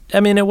 Yeah. I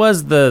mean, it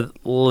was the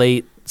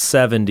late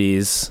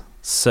 70s,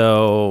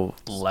 so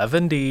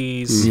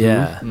 11s.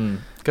 yeah.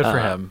 Good for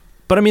him.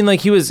 But I mean, like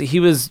he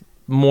was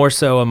more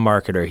so a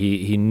marketer.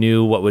 He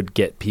knew what would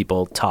get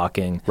people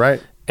talking. Right.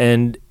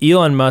 And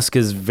Elon Musk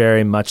is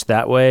very much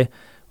that way,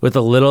 with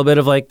a little bit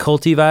of like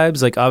culty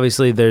vibes. Like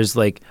obviously there's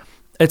like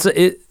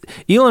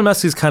Elon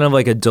Musk is kind of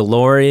like a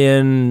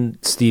DeLorean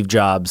Steve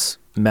Jobs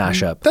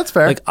mashup. That's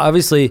fair. Like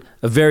obviously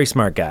a very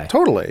smart guy.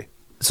 Totally.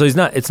 So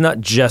it's not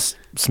just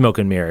smoke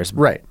and mirrors.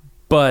 Right.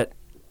 But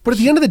But at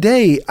the end of the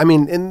day, I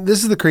mean, and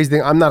this is the crazy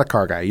thing. I'm not a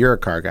car guy. You're a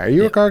car guy. Are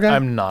you a car guy?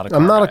 I'm not a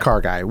I'm car not a guy.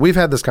 car guy. We've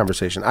had this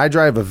conversation. I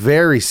drive a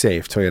very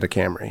safe Toyota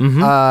Camry.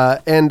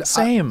 And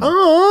Same.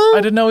 I I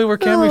didn't know we were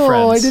Camry no,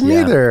 friends. I didn't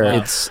yeah,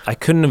 either. I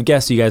couldn't have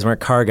guessed you guys weren't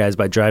car guys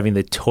by driving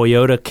the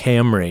Toyota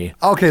Camry.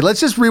 Okay, let's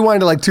just rewind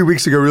to like 2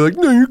 weeks ago. We were like,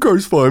 no, your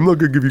car's fine. I'm not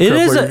going to give you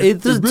It crap.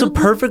 is it's a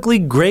perfectly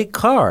great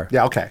car.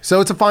 Yeah, okay.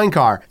 So it's a fine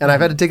car, and I've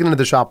had to take it into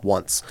the shop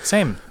once.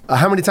 Same.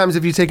 How many times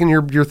have you taken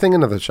your thing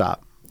into the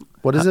shop?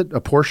 What is it?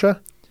 A Porsche?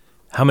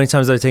 How many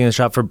times have I taken a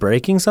shot for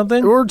breaking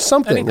something? Or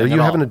something? Anything Are you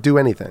at having all. to do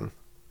anything?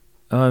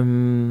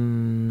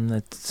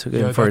 I took it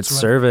Yeah, for that's its right.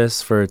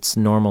 service, for its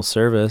normal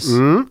service.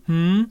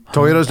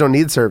 Toyotas don't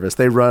need service.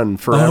 They run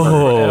forever.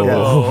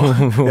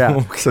 Oh.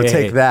 Yeah. So Okay.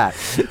 take that.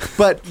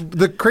 But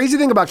the crazy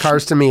thing about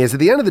cars to me is at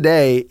the end of the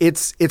day,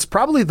 it's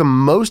probably the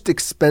most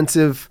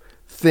expensive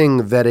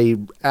thing that a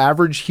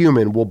average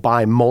human will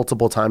buy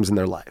multiple times in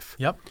their life.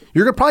 Yep.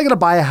 You're probably going to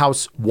buy a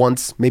house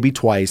once, maybe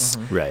twice.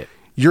 Right.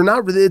 You're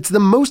not. It's the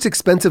most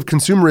expensive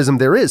consumerism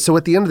there is. So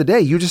at the end of the day,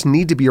 you just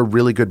need to be a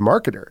really good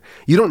marketer.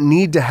 You don't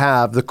need to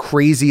have the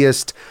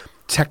craziest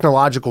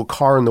technological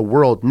car in the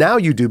world. Now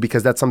you do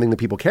because that's something that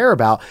people care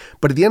about.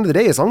 But at the end of the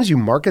day, as long as you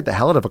market the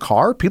hell out of a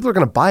car, people are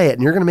going to buy it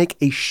and you're going to make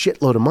a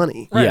shitload of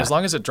money. Right. Yeah. As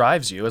long as it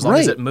drives you, as long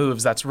as it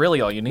moves, that's really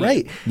all you need.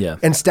 Right. Yeah.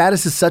 And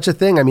status is such a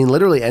thing. I mean,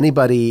 literally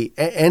anybody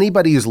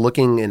who's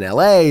looking in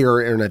LA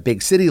or in a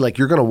big city, like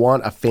you're going to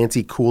want a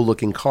fancy, cool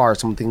looking car,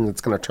 something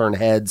that's going to turn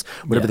heads,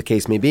 whatever the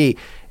case may be.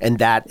 And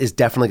that is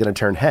definitely going to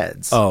turn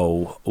heads.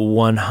 Oh,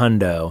 one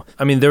hundo.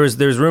 I mean, there's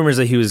rumors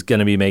that he was going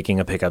to be making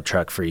a pickup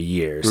truck for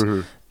years.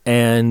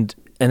 And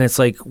it's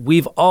like,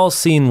 we've all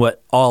seen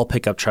what all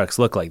pickup trucks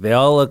look like. They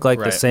all look like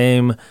the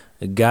same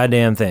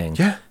goddamn thing.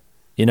 Yeah.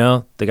 You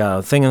know, they got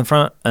a thing in the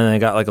front and they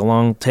got like a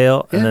long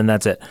tail and then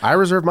that's it. I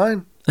reserved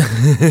mine.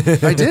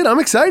 I did. I'm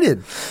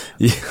excited.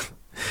 Yeah.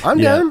 I'm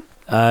down.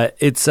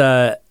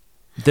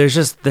 There's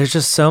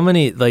just so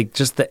many, like,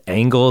 just the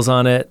angles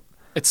on it.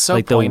 It's so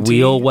like pointy. the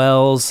wheel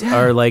wells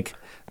are like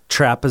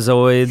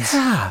trapezoids.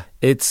 Yeah.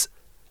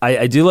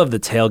 I do love the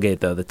tailgate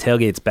though. The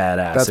tailgate's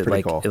badass. That's it pretty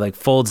like cool. it like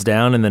folds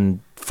down and then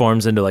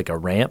forms into like a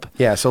ramp.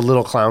 Yeah, so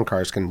little clown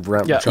cars can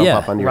jump Yeah.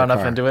 up on your Run car.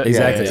 up into it.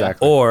 Exactly. Yeah.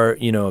 Exactly. Or,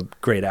 you know, a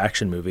great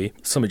action movie.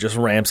 Somebody just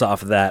ramps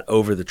off of that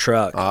over the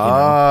truck.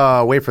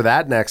 Oh, wait for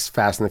that next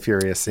Fast and the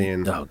Furious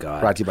scene. Oh,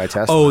 God. Brought to you by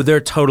Tesla. Oh, they're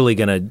totally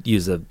going to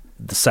use the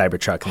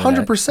Cybertruck. in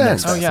the 100%. next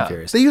Fast and yeah.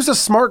 Furious. They use a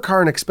smart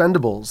car in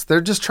Expendables.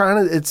 They're just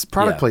trying to, it's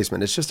product Yeah.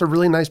 placement. It's just a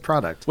really nice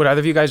product. Would either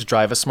of you guys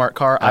drive a smart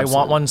car? I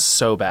want one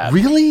so bad.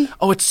 Really?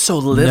 Oh, it's so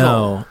little.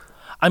 No.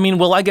 I mean,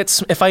 will I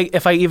get if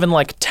I even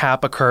like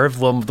tap a curve?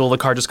 Will the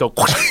car just go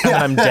and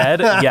I'm dead?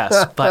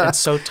 Yes, but it's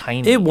so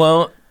tiny. It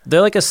won't. They're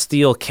like a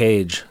steel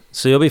cage,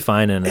 so you'll be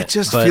fine in it. It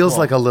just But feels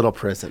like a little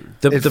prison.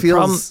 The It problem.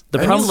 feels, The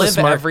Can you problem with live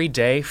smart. every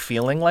day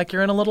feeling like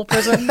you're in a little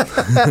prison?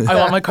 I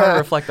want my car to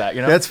reflect that.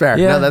 You know, that's fair.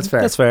 Yeah, No, that's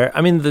fair. That's fair.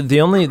 I mean,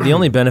 the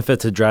only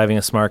benefit to driving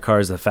a smart car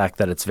is the fact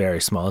that it's very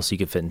small, so you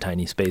can fit in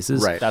tiny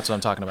spaces. Right. That's what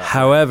I'm talking about.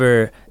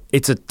 However,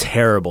 it's a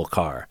terrible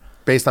car.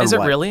 Based on Is it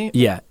what? really?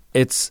 Yeah,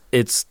 it's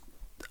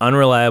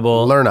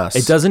unreliable. Learn us.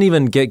 It doesn't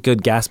even get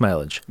good gas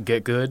mileage.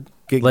 Get good.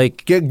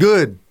 Like Get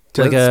good.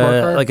 To like the smart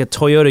a car? like a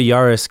Toyota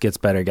Yaris gets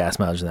better gas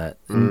mileage than that.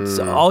 And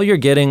so all you're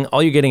getting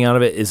out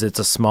of it is it's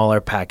a smaller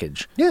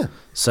package. Yeah.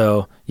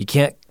 So you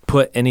can't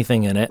put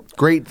anything in it.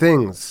 Great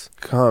things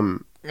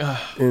come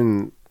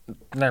in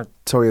No.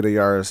 Toyota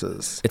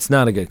Yaris's. It's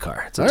not a good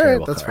car. It's a All right,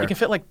 terrible that's car. You can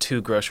fit like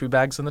 2 grocery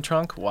bags in the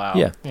trunk. Wow.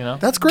 Yeah. You know.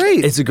 That's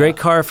great. It's a great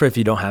car for if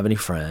you don't have any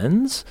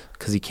friends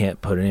because you can't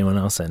put anyone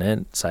else in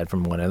it aside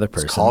from one other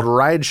person. It's called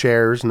ride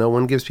shares. No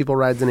one gives people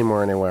rides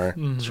anymore anywhere.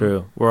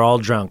 True. We're all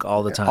drunk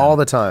all the time. All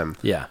the time.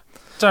 Yeah.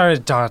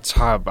 Don't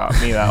talk about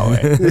me that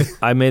way.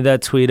 I made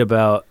that tweet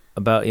about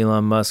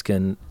Elon Musk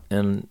and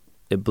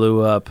it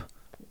blew up,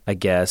 I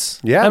guess.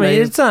 Yeah, I mean,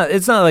 man.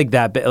 it's not like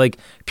that big. Like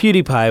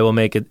PewDiePie will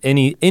make it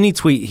any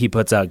tweet he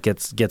puts out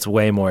gets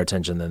way more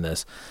attention than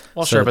this.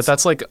 Well, So sure, but it's-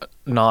 that's like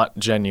not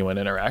genuine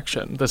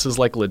interaction. This is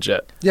like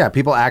legit. Yeah,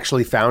 people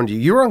actually found you.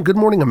 You were on Good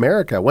Morning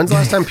America. When's the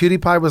last time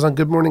PewDiePie was on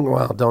Good Morning?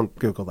 Well, don't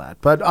Google that.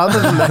 But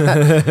other than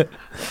that,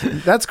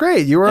 that's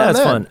great. You were Yeah, on it's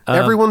that. fun.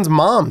 Everyone's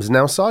moms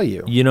now saw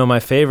you. You know, my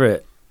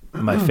favorite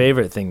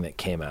thing that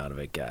came out of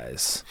it,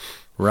 guys.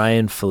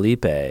 Ryan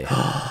Felipe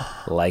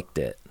liked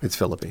it. It's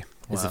Philippi.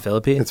 Is it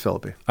Philippi? It's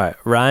Philippi. All right,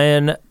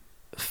 Ryan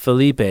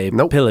Felipe.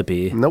 Nope.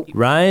 Philippi. Nope.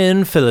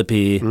 Ryan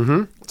Philippi.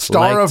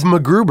 Star of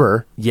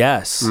MacGruber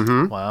Yes.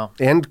 Wow.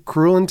 and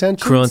Cruel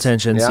Intentions. Cruel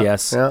Intentions. Yeah,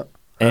 Yes. Yeah.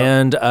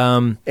 And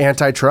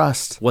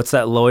Antitrust. what's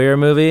that lawyer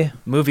movie?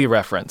 Movie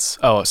reference.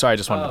 Oh, sorry, I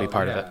just wanted to be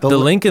part of it. The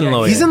Lincoln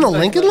Lawyer. He's in the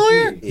Lincoln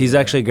Lawyer? He's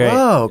actually great.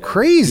 Oh,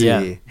 crazy.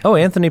 Yeah. Oh,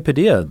 Anthony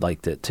Padilla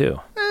liked it too.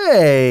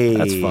 Hey.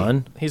 That's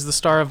fun. He's the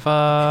star of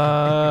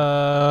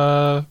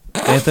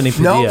Anthony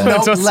No, Padilla.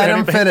 no, Don't say let him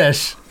anything.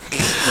 finish.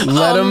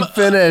 Let him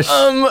finish.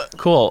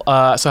 Cool.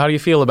 So how do you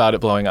feel about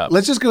it blowing up?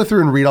 Let's just go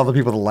through and read all the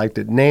people that liked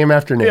it, name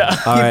after name. Yeah.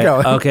 Keep All right.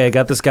 going. Okay, I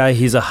got this guy.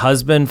 He's a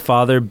husband,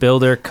 father,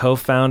 builder,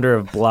 co-founder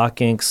of Block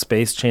Inc.,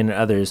 Space Chain, and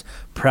others.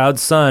 Proud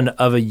son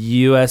of a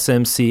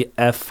USMC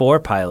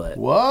F4 pilot.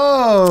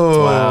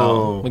 Whoa.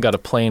 Wow. We got a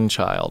plain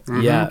child.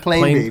 Yeah,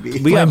 Plane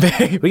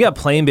baby. We got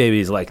plane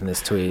babies liking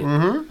this tweet.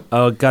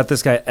 Oh, got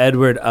this guy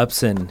Edward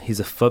Upson. He's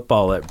a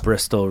football at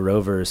Bristol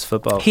Rovers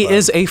football. He club.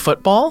 is a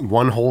football?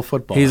 One whole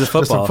football. He's a Just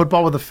football. a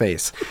football with a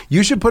face.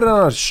 You should put it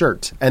on a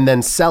shirt and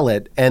then sell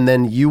it, and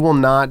then you will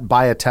not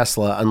buy a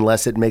Tesla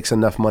unless it makes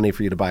enough money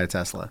for you to buy a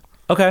Tesla.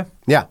 Okay.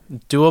 Yeah.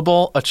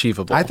 Doable,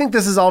 achievable. I think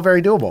this is all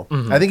very doable.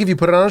 I think if you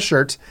put it on a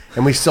shirt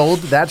and we sold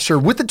that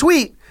shirt with the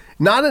tweet,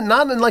 not in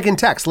like in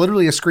text,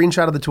 literally a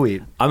screenshot of the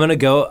tweet. I'm gonna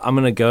go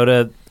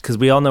to because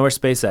we all know where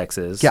SpaceX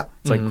is. Yeah.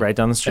 It's like right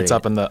down the street. it's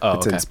up in the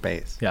It's okay. in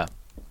space. Yeah.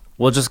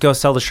 We'll just go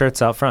sell the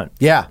shirts out front.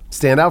 Yeah,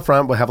 stand out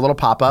front. We'll have a little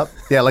pop up.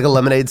 Yeah, like a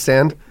lemonade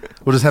stand.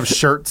 We'll just have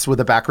shirts with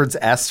a backwards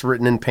S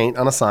written in paint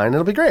on a sign.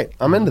 It'll be great.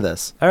 I'm into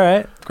this. All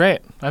right. Great.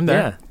 I'm there.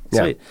 Yeah.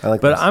 Yeah, Sweet. I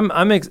like but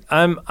this.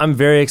 I'm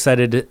very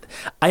excited.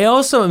 I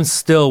also am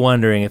still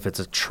wondering if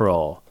it's a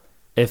troll.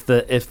 if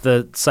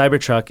the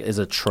Cybertruck is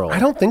a troll. I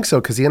don't think so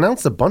because he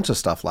announced a bunch of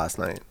stuff last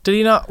night. Did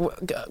he not?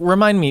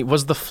 Remind me,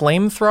 was the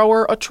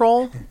flamethrower a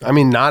troll? I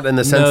mean, not in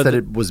the sense that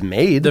it was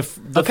made.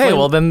 Okay,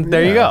 well then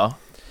there you go.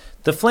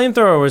 The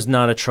flamethrower was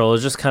not a troll. It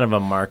was just kind of a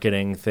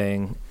marketing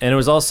thing, and it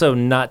was also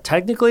not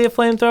technically a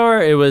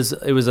flamethrower. It was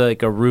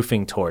like a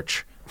roofing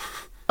torch.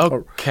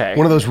 Okay.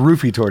 One of those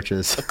roofie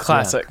torches.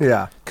 Classic.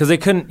 Yeah. Because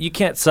you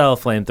can't sell a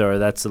flamethrower.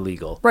 That's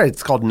illegal. Right.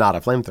 It's called not a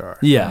flamethrower.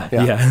 Yeah.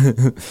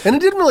 And it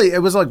didn't really.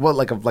 It was like what,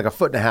 like a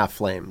foot and a half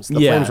flames. The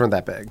flames weren't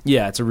that big.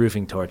 Yeah, it's a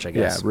roofing torch, I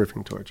guess. Yeah,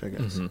 roofing torch, I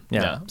guess.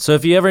 Yeah. Yeah. So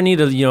if you ever need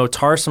to,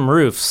 tar some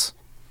roofs,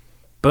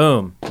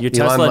 boom, your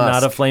Tesla, Musk.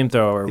 not a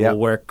flamethrower, Yep. will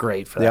work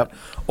great for Yep. that.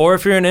 Or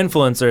if you're an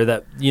influencer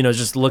that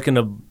just looking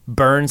to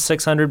burn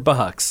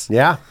 $600.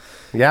 Yeah.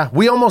 Yeah.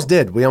 We almost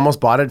did. We almost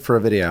bought it for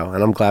a video,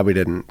 and I'm glad we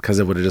didn't because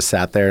it would have just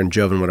sat there and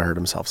Joven would have hurt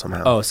himself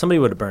somehow. Oh, somebody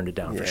would have burned it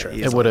down for sure.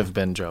 It would have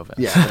been Joven.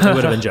 Yeah. It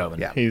would have been Joven.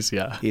 Yeah.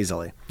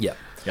 Easily. Yeah.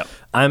 Yep.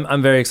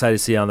 I'm very excited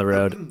to see it on the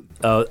road.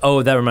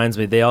 Oh, that reminds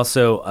me. They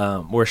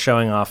also were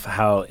showing off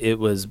how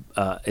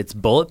it's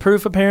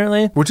bulletproof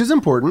apparently. Which is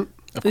important.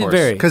 Of course.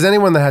 Very. Because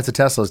anyone that has a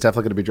Tesla is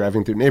definitely going to be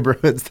driving through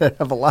neighborhoods that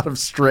have a lot of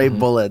stray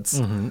bullets.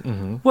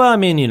 Well, I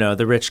mean,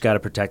 the rich got to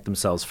protect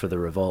themselves for the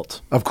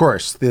revolt. Of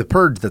course, the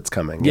purge that's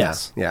coming.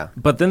 Yes. Yeah.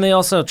 But then they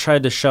also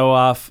tried to show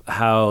off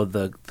how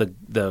the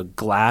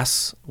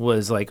glass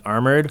was like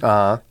armored.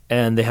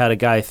 And they had a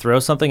guy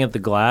throw something at the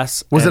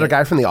glass. Was it a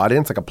guy from the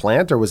audience, like a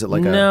plant, or was it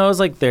like a... No, it was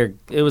like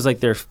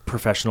their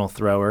professional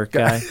thrower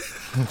guy.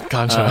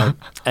 Gotcha.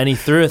 And he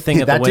threw a thing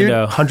at the that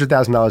window. dude,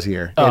 $100,000 a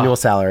year, annual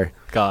salary.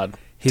 God.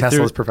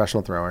 Tesla's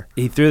professional thrower.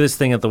 He threw this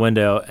thing at the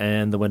window,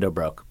 and the window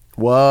broke.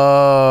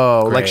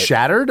 Whoa. Great. Like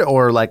shattered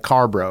or like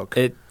car broke?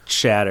 It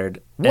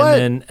shattered. What?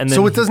 And then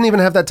so it doesn't even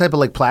have that type of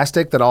like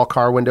plastic that all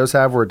car windows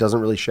have where it doesn't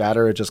really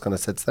shatter, it just kind of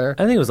sits there?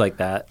 I think it was like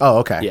that. Oh,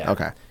 okay. Yeah.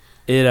 Okay.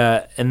 It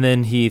and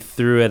then he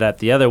threw it at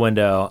the other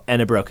window,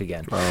 and it broke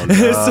again. Oh,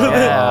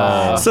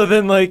 no. So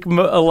then, like a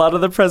lot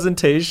of the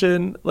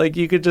presentation, like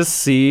you could just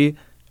see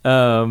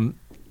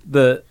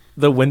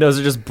the windows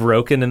are just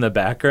broken in the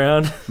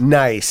background.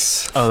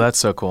 Nice. Oh, that's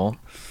so cool.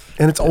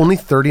 And it's only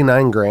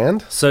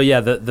 $39,000? So yeah,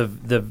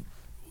 the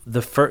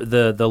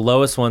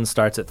lowest one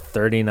starts at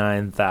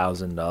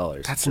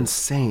 $39,000. That's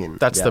insane.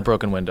 That's the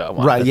broken window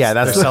one. Right, yeah,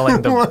 that's they're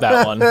selling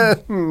that one.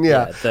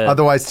 yeah. the-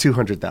 Otherwise,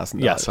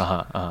 $200,000. Yes.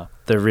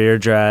 The rear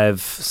drive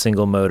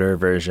single motor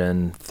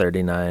version,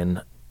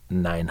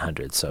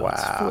 $39,900. So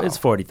Wow. it's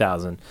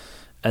 $40,000.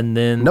 And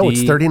then No,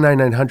 it's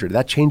 $39,900.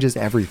 That changes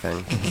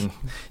everything.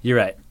 You're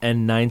right,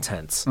 and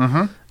 9/10.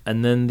 Mm-hmm.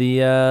 And then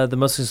the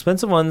most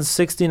expensive one's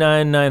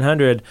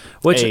 $69,900.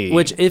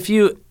 Which if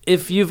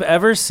you've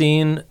ever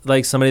seen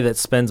like somebody that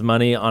spends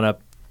money on a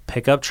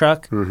pickup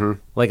truck,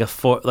 like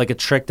a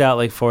tricked out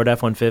like Ford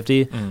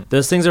F-150,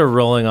 those things are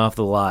rolling off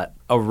the lot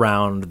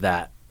around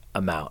that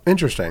amount.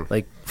 Interesting.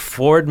 Like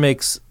Ford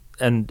makes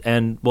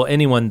and well,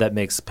 anyone that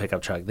makes a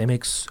pickup truck, they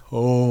make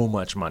so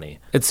much money.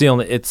 It's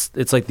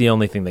like the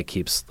only thing that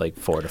keeps like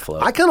Ford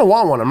afloat. I kind of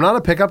want one. I'm not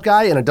a pickup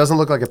guy, and it doesn't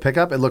look like a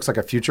pickup. It looks like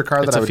a future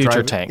car that I would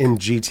drive tank. in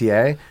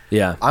GTA.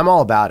 Yeah. I'm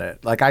all about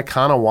it. Like, I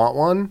kind of want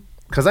one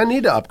because I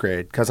need to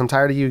upgrade because I'm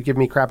tired of you giving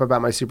me crap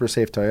about my super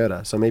safe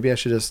Toyota. So maybe I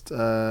should just,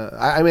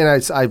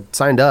 I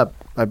signed up.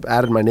 I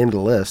added my name to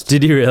the list.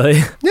 Did you really?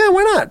 Yeah,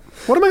 why not?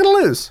 What am I going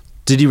to lose?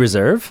 Did you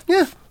reserve?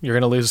 Yeah. You're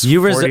gonna lose Wait,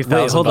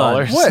 hold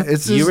on. $40,000. What?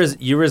 It's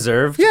just, You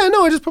reserved? yeah,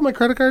 no, I just put my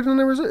credit card in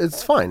there.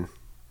 It's fine.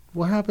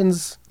 What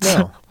happens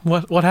now?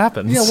 What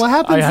happens? Yeah, what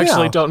happens I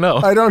actually now? don't know.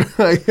 I don't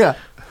know. Yeah.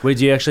 Wait,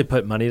 did you actually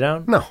put money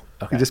down? No.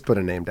 Okay. You just put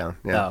a name down.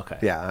 Yeah. Oh, okay.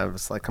 Yeah, I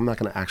was like, I'm not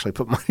going to actually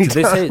put money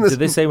Did down.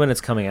 they say when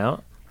it's coming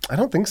out? I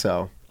don't think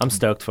so. I'm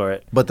stoked for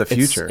it. But the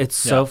future. It's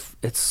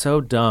so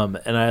dumb,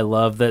 and I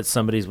love that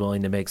somebody's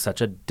willing to make such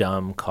a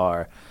dumb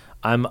car.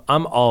 I'm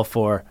all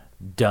for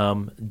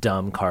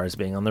dumb cars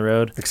being on the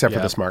road. Except for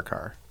Yeah. the smart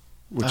car,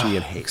 which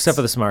Ian hates. Except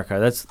for the smart car.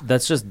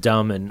 That's just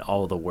dumb in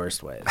all the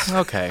worst ways.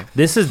 Okay.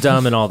 This is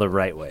dumb in all the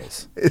right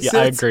ways. Yeah,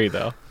 I agree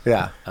though.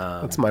 Yeah,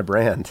 that's my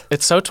brand.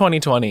 It's so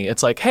 2020.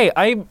 It's like, hey,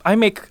 I'm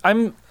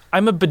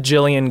a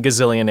bajillion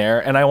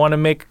gazillionaire, and I want to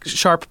make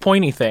sharp,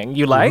 pointy thing.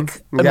 You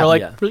like? And Yeah. they're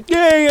like,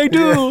 Yeah. yay, I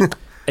do.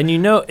 And you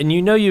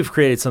know you've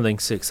created something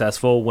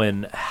successful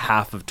when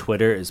half of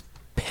Twitter is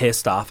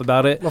pissed off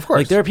about it. Of course.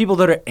 Like there are people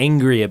that are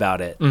angry about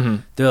it.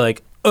 They're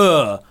like,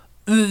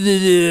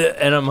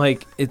 and I'm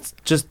like, it's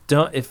just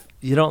if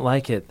you don't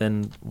like it,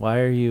 then why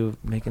are you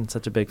making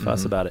such a big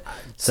fuss about it?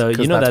 So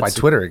you know that's why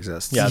Twitter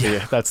exists.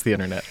 Yeah, that's the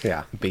internet.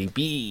 Yeah.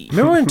 Baby.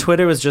 Remember when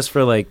Twitter was just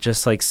for like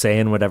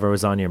saying whatever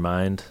was on your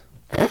mind?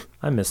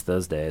 I miss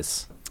those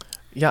days.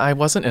 Yeah, I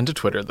wasn't into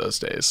Twitter those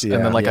days. Yeah.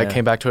 And then I Yeah.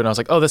 came back to it and I was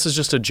like, oh, this is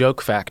just a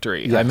joke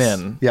factory. Yes. I'm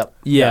in. Yep.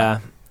 Yeah,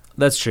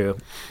 that's true.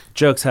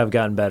 Jokes have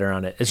gotten better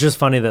on it. It's just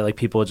funny that like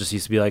people just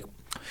used to be like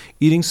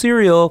eating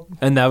cereal,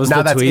 and that was Now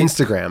the that's tweet.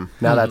 Instagram.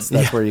 Now that's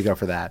where you go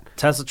for that.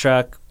 Tesla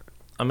truck.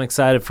 I'm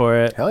excited for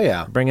it. Hell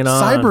yeah. Bring it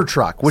on.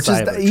 Cybertruck, which is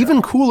the Cybertruck.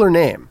 even cooler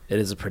name, It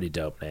is a pretty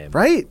dope name.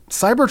 right?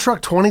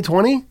 Cybertruck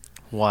 2020?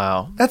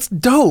 Wow. That's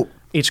dope.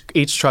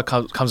 Each truck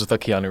comes with a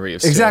Keanu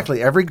Reeves. Exactly.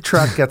 Too. Every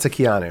truck gets a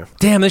Keanu.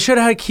 Damn, they should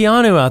have had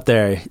Keanu out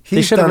there.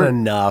 He's done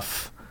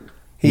enough.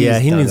 He He's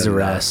done needs a enough.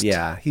 rest.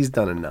 Yeah, he's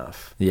done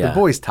enough. Yeah. The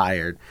boy's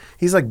tired.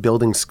 He's like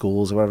building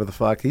schools or whatever the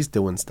fuck. He's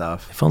doing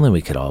stuff. If only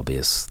we could all be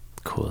as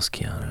cool as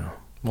Keanu.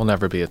 We'll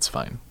never be. It's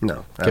fine.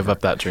 No. Give ever.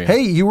 up that dream.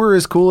 Hey, you were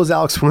as cool as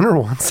Alex Winter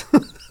once.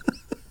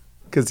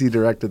 Because he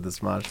directed the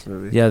Smosh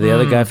movie. Yeah, the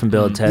other guy from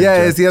Bill and Ted.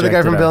 Yeah, it's the other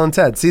guy from Bill and and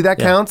Ted. See, that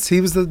counts. He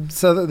was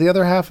the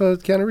other half of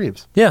Keanu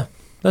Reeves. Yeah,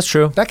 that's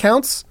true. That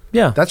counts.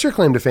 Yeah. That's your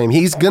claim to fame.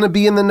 He's going to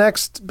be in the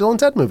next Bill and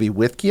Ted movie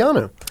with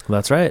Keanu.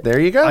 That's right. There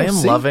you go. I am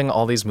See? loving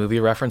all these movie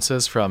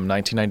references from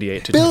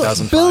 1998 to Bill,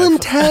 2005. Bill and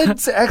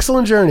Ted's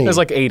Excellent Journey. It was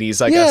like 80s,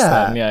 I guess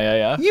then.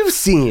 Yeah. You've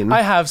seen.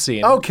 I have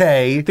seen.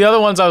 Okay. The other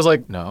ones I was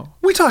like, no.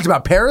 We talked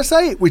about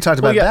Parasite. We talked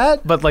about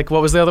that. But like,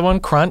 what was the other one?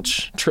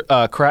 Crunch?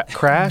 Crash?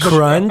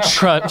 Crunch?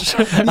 Crunch.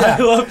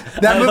 Yeah.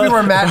 That movie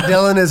where Matt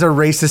Dillon is a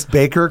racist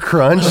baker,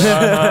 Crunch.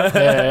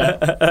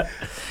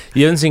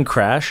 You haven't seen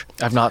Crash?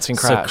 I've not seen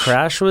Crash. So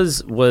Crash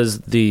was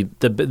the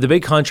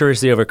big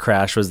controversy over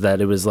Crash was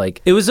that it was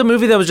a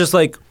movie that was just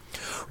like,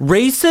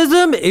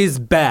 racism is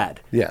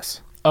bad.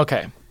 Yes.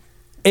 Okay.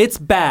 It's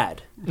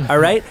bad. All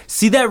right?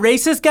 See that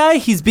racist guy?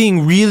 He's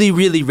being really,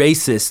 really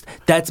racist.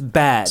 That's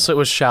bad. So it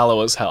was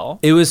shallow as hell.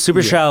 It was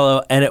super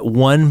shallow, and it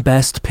won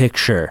Best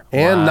Picture.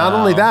 And not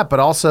only that, but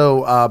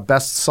also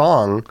best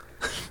song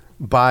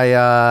by,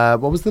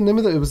 what was the name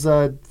of it? It was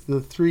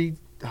the three...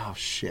 Oh,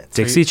 shit.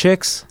 Dixie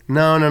Chicks?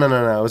 No.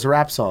 It was a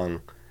rap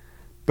song.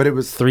 But it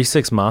was... 3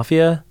 6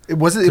 Mafia? It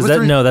was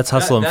Three- No, that's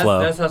Hustle and Flow.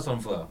 That's Hustle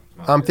and Flow.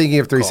 I'm thinking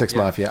of 3 6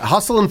 Mafia.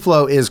 Hustle and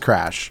Flow is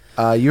Crash.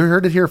 You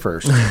heard it here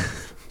first.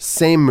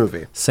 Same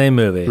movie. Same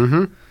movie.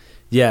 Mm-hmm.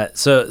 Yeah,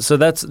 so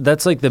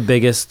that's like the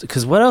biggest...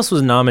 Because what else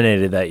was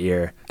nominated that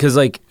year? Because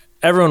like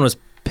everyone was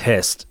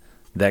pissed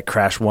that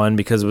Crash won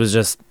because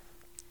it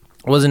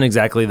wasn't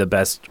exactly the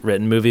best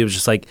written movie. It was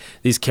just like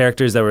these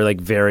characters that were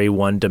like very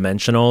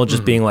one-dimensional,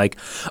 just being like,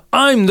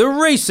 I'm the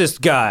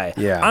racist guy.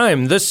 Yeah.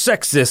 I'm the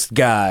sexist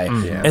guy.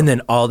 Yeah. And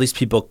then all these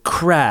people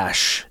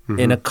crash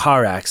in a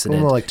car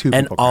accident. Well, like two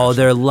and people all crash.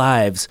 their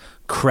lives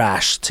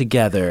crash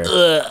together.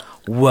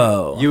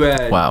 Whoa. You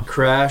had Wow.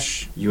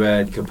 Crash, you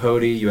had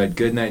Capote, you had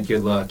Good Night,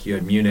 Good Luck, you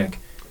had Munich.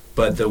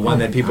 But the one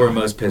that people were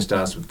most pissed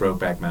off was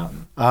Brokeback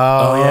Mountain.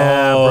 Oh,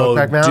 yeah.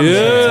 Brokeback Mountain. dude.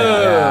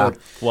 Yeah.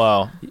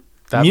 Wow.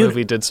 That Mut-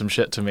 movie did some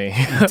shit to me.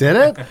 Did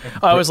it?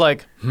 I was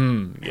like,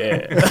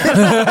 yeah.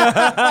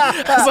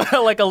 I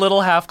was like a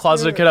little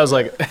half-closeted kid. I was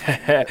like,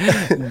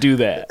 do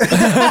that.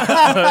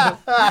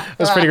 It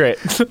was pretty great.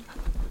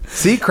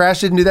 See,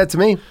 Crash didn't do that to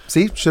me.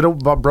 See,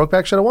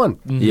 Brokeback should have won.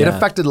 It Yeah.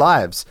 affected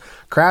lives.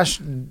 Crash,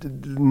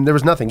 there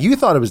was nothing. You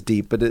thought it was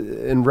deep, but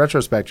in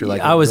retrospect, you're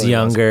like, I it was really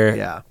younger. wasn't.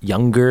 Yeah.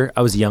 Younger.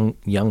 I was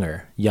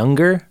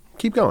younger.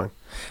 Keep going.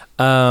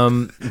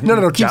 Um,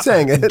 No, keep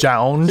saying it.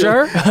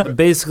 Jounger?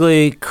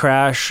 basically,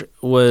 Crash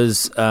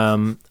was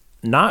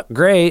not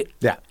great.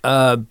 Yeah.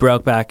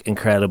 Brokeback,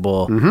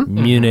 incredible.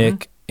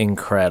 Munich,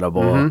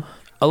 incredible.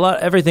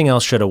 Everything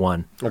else should have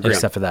won, Agreed.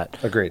 except for that.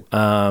 Agreed.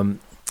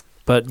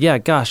 But yeah,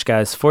 gosh,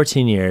 guys,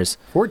 14 years.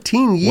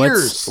 14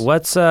 years.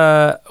 What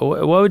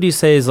would you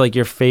say is like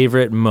your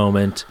favorite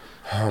moment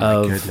Oh,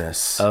 my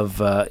goodness.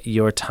 of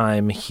your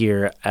time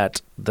here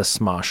at the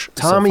Smosh?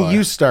 Tommy, so far?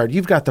 you start.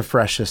 You've got the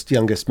freshest,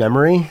 youngest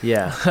memory.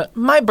 Yeah.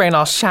 My brain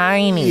all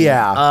shiny.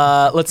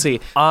 Yeah. Let's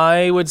see.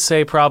 I would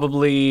say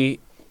probably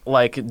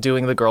like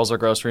doing the Girls Are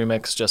Gross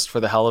remix just for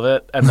the hell of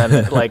it, and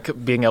then like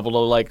being able to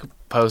like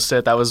post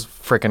it. That was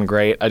freaking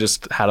great. I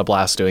just had a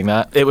blast doing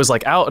that. It was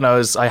like out, and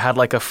I had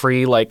like a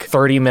free like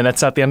 30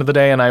 minutes at the end of the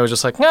day, and I was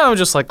just like, no, I'll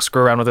just like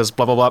screw around with this,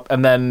 blah blah blah,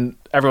 and then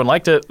everyone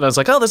liked it, and I was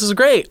like, oh, this is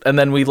great. And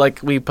then we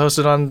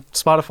posted on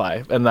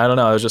Spotify, and I don't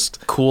know, it was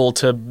just cool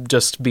to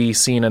just be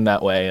seen in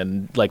that way,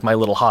 and like my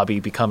little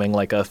hobby becoming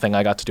like a thing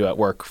I got to do at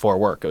work for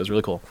work. It was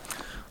really cool.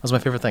 That was my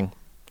favorite thing.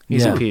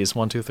 Easy Yeah. peas,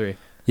 1, 2, 3.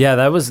 Yeah,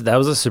 that was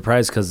a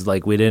surprise because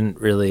like we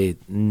didn't really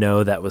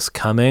know that was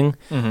coming,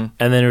 and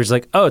then it was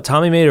like, oh,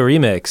 Tommy made a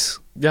remix,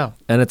 Yeah.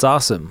 and it's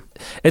awesome.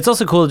 It's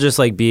also cool to just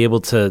like be able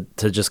to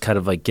just kind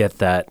of like get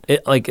that.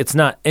 It's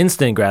not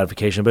instant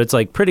gratification, but it's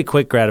like pretty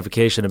quick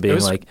gratification of being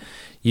was- like,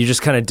 you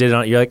just kind of did it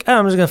on. You're like, oh,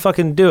 I'm just gonna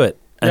fucking do it,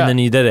 and Yeah. then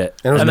you did it.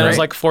 And it was And then it was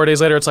great. like 4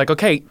 days later. It's like,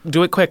 okay,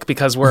 do it quick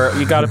because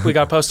we got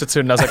to post it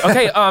soon. And I was like,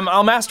 okay,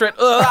 I'll master it.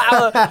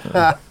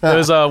 It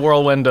was a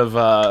whirlwind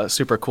of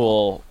super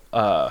cool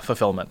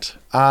fulfillment.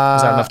 Is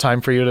that enough time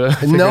for you to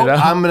figure No, it out?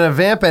 I'm gonna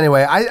vamp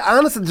anyway. I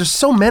honestly, there's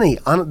so many.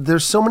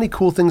 There's so many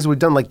cool things we've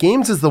done. Like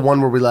games is the one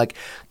where we like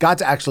got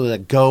to actually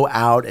like go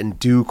out and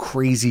do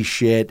crazy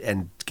shit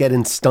and get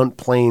in stunt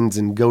planes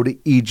and go to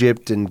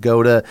Egypt and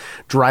go to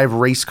drive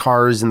race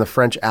cars in the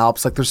French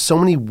Alps. Like there's so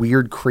many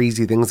weird,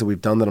 crazy things that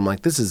we've done that I'm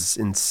like, this is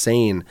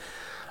insane.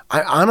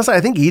 I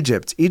think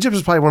Egypt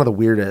is probably one of the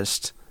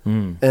weirdest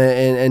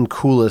and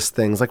coolest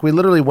things. Like we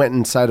literally went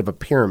inside of a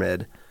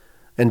pyramid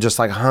and just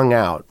like hung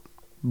out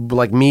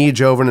like me,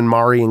 Joven, and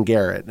Mari and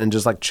Garrett, and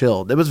just like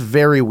chilled. It was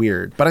very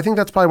weird. But I think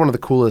that's probably one of the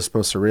coolest,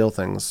 most surreal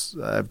things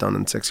I've done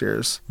in 6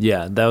 years.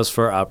 Yeah, that was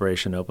for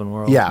Operation Open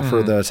World. Yeah,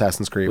 for the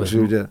Assassin's Creed. With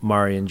Which we did.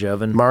 Mari and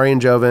Joven. Mari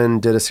and Joven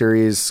did a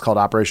series called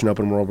Operation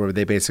Open World where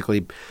they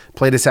basically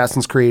played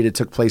Assassin's Creed. It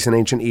took place in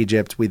ancient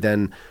Egypt. We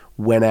then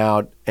went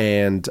out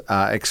and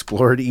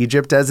explored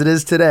Egypt as it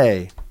is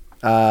today.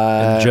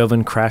 And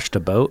Joven crashed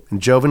a boat.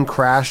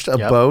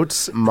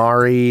 Boat.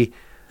 Mari,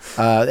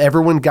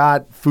 everyone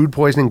got food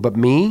poisoning but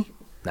me.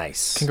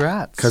 Nice.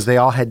 Congrats. Because they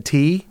all had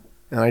tea,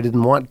 and I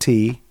didn't want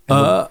tea.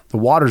 The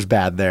water's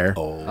bad there.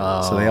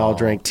 So they all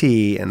drank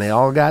tea, and they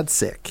all got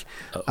sick.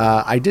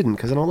 I didn't,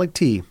 because I don't like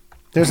tea.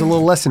 There's a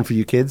little lesson for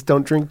you kids.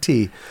 Don't drink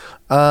tea.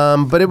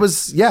 But it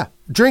was,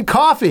 drink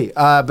coffee.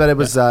 But it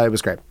was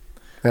great.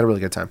 I had a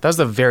really good time. That was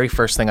the very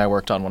first thing I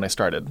worked on when I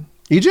started.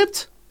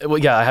 Egypt? Well,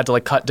 yeah, I had to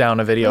like cut down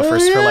a video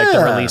first for like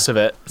the release of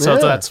it. So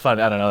that's fun.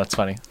 I don't know. That's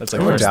funny. That's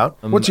like No doubt.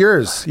 What's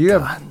yours? You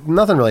have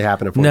nothing really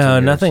happened at 14 No,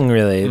 years. nothing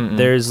really.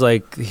 There's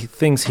like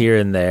things here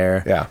and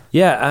there. Yeah.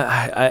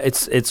 Yeah.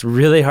 It's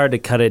really hard to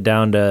cut it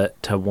down to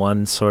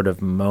one sort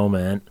of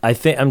moment.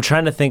 I'm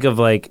trying to think of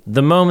like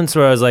the moments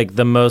where I was like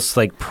the most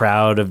like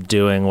proud of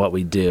doing what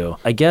we do.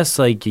 I guess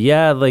like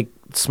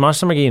Smosh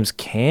Summer Games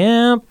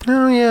Camp.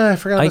 Oh, yeah. I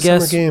forgot about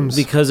Summer Games.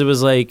 Because it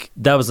was like,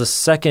 that was the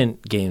second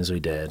games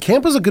we did.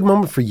 Camp was a good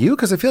moment for you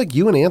because I feel like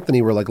you and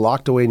Anthony were like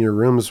locked away in your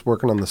rooms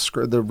working on the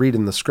script,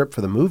 reading the script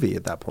for the movie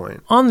at that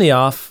point. On the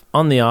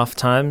off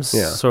times,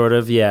 sort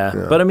of,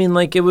 yeah. But I mean,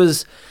 like it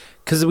was,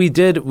 because we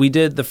did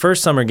the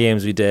first Summer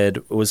Games we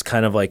did was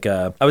kind of like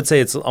I would say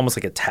it's almost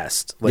like a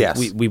test. Like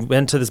yes. We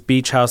went to this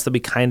beach house that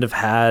we kind of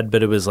had,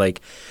 but it was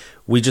like,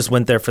 we just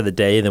went there for the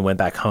day, then went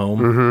back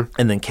home,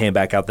 and then came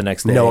back out the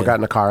next day. Noah got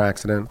in a car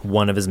accident.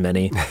 One of his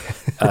many.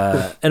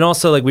 And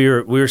also, like, we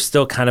were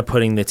still kind of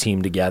putting the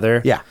team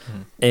together. Yeah.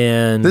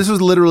 And this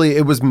was literally,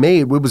 it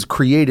was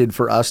created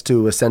for us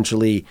to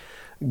essentially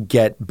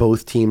get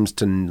both teams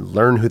to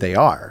learn who they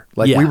are.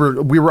 Like we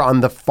were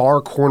on the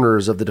far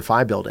corners of the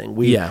Defy building.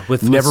 We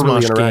with never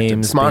really Smosh interacted.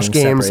 Games Smosh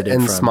being Games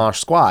separated and from- Smosh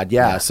Squad.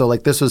 Yeah. So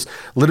like this was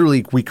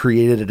literally, we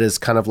created it as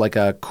kind of like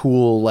a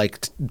cool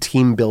like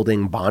team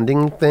building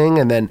bonding thing,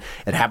 and then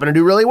it happened to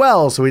do really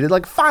well. So we did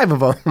like 5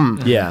 of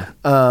them. Yeah.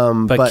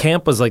 But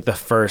camp was like the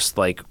first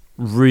like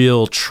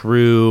real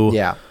true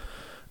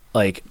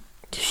like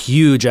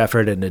huge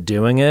effort into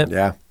doing it.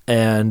 Yeah.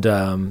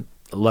 And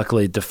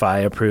luckily Defy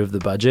approved the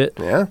budget.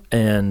 Yeah.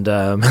 And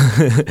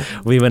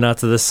we went out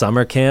to the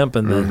summer camp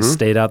and then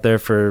stayed out there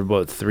for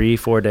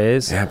 3-4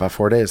 days. Yeah, about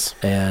 4 days.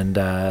 And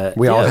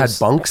we all had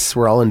bunks.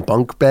 We're all in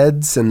bunk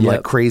beds and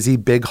like crazy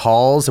big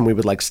halls, and we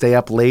would like stay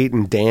up late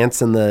and dance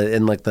in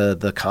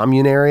the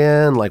commune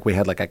area, and like we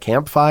had like a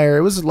campfire.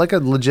 It was like a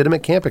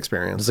legitimate camp It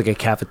experience. was like a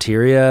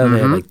cafeteria. They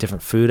had like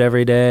different food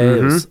every day.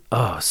 It was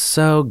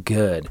so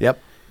good. Yep.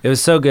 It was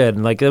so good.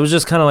 And like it was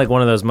just kind of like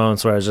one of those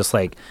moments where I was just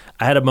like,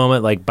 I had a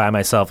moment like by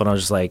myself and I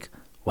was just like,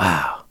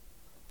 wow,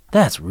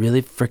 that's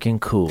really freaking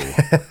cool.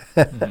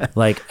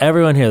 Like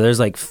everyone here, there's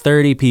like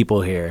 30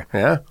 people here.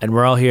 Yeah. And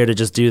we're all here to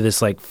just do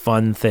this like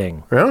fun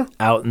thing. Yeah.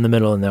 Out in the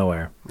middle of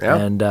nowhere. Yeah.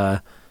 And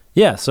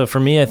so for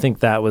me, I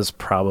think that was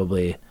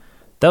probably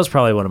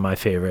one of my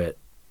favorite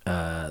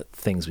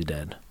things we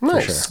did.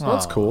 Nice. For sure. Well,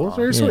 that's cool.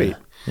 Very sweet.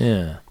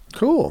 Yeah.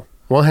 Cool.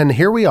 Well, and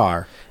here we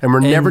are, and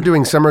we're never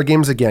doing Summer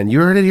Games again. You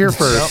heard it here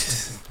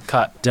first.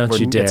 Cut. Don't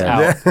you dare. It's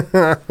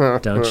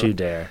out. Don't you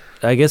dare.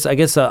 I guess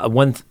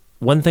one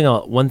thing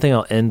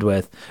I'll end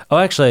with. Oh,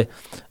 actually,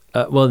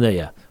 I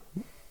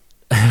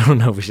don't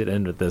know if we should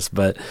end with this,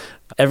 but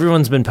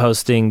everyone's been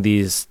posting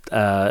these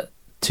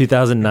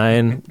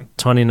 2009,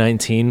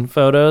 2019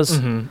 photos,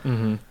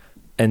 and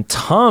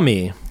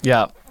Tommy.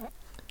 Yeah,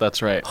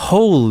 that's right.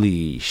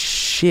 Holy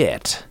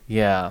shit.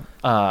 Yeah.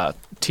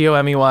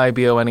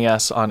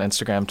 TOMEYBONES on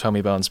Instagram,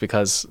 Tommy Bones,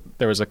 because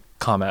there was a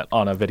comment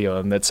on a video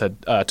and that said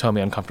Tommy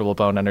Uncomfortable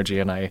Bone Energy,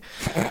 and I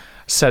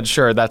said,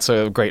 sure, that's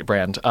a great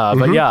brand.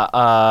 But yeah,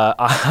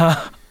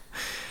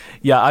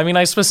 I mean,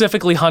 I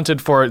specifically hunted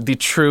for the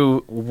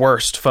true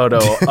worst photo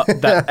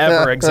that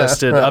ever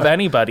existed of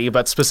anybody,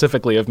 but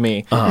specifically of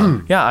me.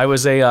 Yeah, I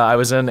went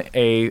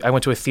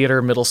to a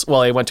theater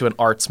I went to an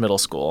arts middle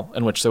school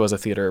in which there was a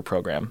theater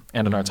program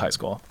and an arts high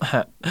school.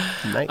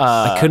 Nice.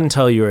 I couldn't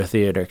tell you were a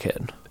theater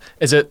kid.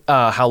 Is it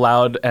how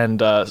loud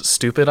and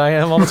stupid I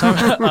am all the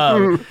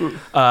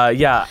time?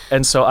 Yeah,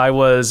 and so I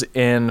was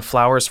in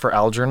Flowers for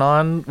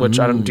Algernon, which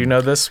do you know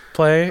this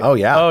play? Oh,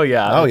 yeah. Oh,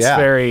 yeah. Oh, it's yeah.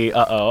 very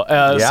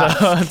Yeah.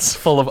 So it's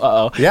full of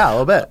uh-oh. Yeah, a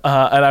little bit.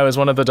 And I was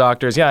one of the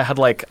doctors. Yeah, I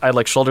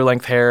had shoulder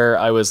length hair.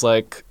 I was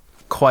like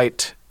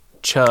quite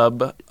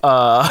chub.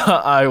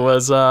 I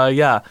was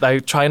I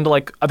trying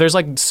to there's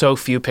like so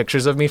few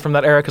pictures of me from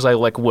that era because I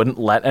like wouldn't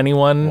let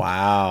anyone.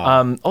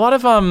 Wow. A lot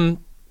of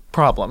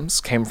problems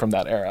came from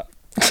that era.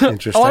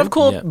 Interesting. A lot of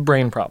cool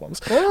brain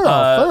problems. Oh,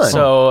 fun.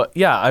 So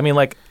yeah, I mean,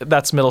 like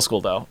that's middle school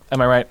though.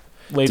 Am I right,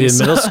 ladies?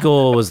 Dude, middle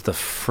school was the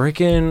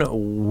freaking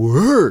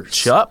worst.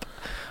 Chup.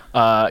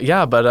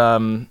 Yeah, but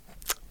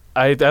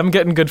I am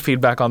getting good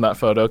feedback on that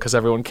photo because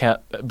everyone can't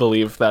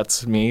believe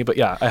that's me. But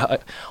yeah, I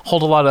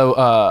hold a lot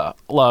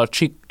of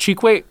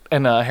cheek weight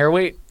and hair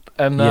weight.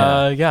 And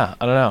I don't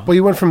know. Well,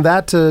 you went from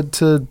that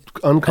to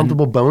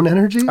uncomfortable bone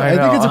energy? I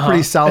think it's a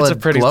pretty solid It's a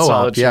pretty glow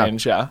solid up.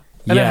 change, yeah.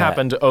 And it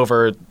happened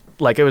over,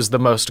 like, it was the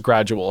most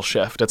gradual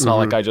shift. It's not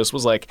like I just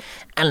was like,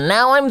 and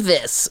now I'm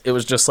this. It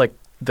was just like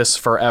this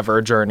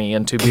forever journey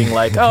into being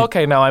like, oh,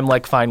 okay, now I'm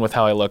like fine with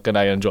how I look and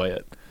I enjoy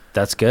it.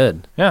 That's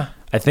good. Yeah.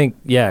 I think,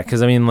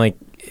 because I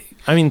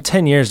mean,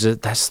 10 years,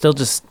 that still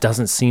just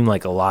doesn't seem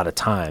like a lot of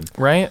time.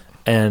 Right?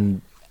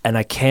 And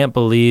I can't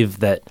believe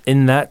that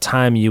in that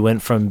time you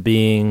went from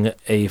being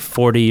a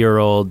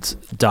 40-year-old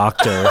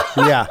doctor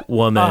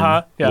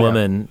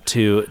woman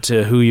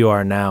to who you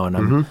are now.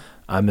 And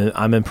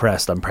I'm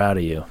impressed. I'm proud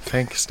of you.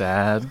 Thanks,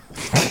 Dad.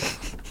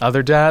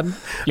 Other dad?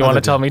 You want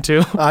to tell me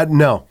too?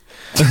 No.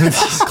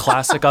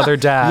 Classic other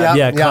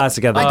dad.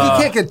 Classic other You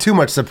dad. can't get too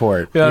much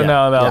support. No,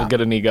 I'll get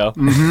an ego.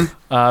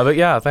 But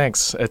yeah,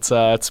 thanks. It's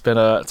been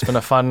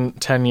a fun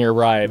 10-year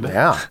ride.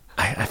 Yeah.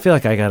 I feel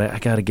like I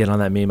gotta get on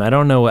that meme. I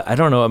don't know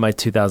what my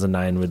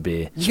 2009 would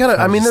be. You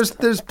gotta. I mean,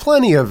 there's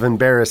plenty of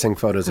embarrassing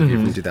photos of you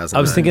from 2009.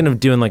 I was thinking of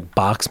doing like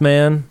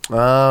Boxman.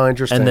 Oh,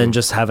 interesting. And then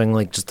just having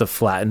like just a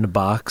flattened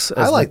box.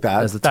 I like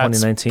that. As the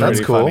 2019. That's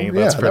cool. Funny.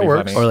 That's pretty that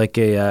works. funny. Or like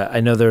I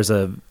know there's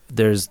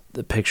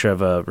the picture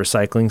of a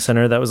recycling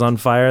center that was on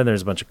fire.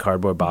 There's a bunch of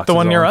cardboard boxes The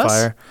one near on us?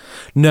 fire.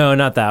 No,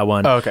 not that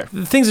one. Oh, okay.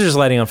 Things are just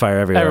lighting on fire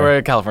everywhere. Everywhere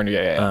in California,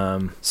 yeah.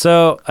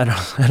 So I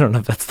don't know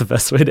if that's the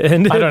best way to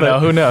end it. I don't know.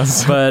 Who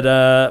knows?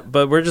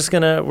 But we're just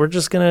gonna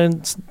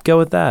go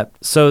with that.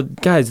 So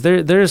guys,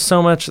 there's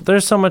so much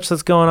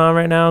that's going on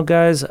right now,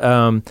 guys.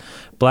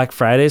 Black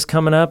Friday's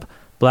coming up.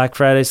 Black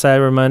Friday,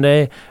 Cyber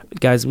Monday,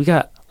 guys. We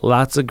got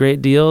lots of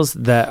great deals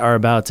that are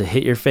about to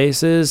hit your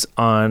faces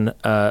on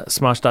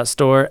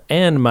Smosh.store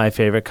and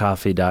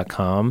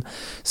myfavoritecoffee.com.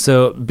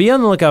 So be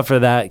on the lookout for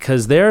that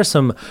because there are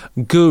some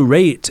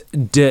great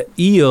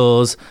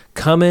deals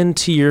coming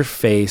to your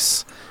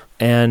face.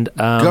 And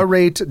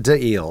great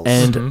deals.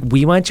 And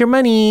we want your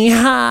money.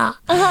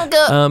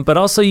 But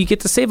also you get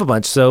to save a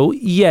bunch. So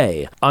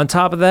yay. On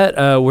top of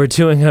that, we're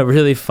doing a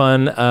really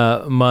fun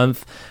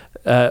month.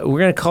 We're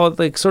going to call it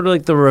like sort of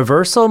like the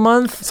reversal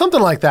month.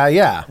 Something like that,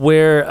 yeah.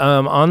 Where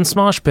on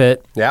Smosh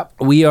Pit,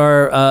 we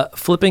are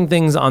flipping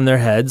things on their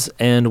heads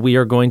and we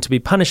are going to be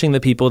punishing the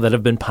people that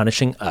have been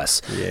punishing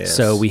us. Yes.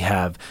 So we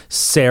have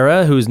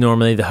Sarah, who's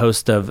normally the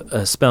host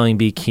of Spelling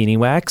Bikini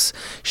Wax.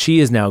 She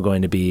is now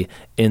going to be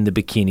in the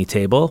bikini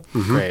table.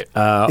 Great.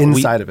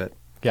 Inside of it.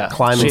 Yeah.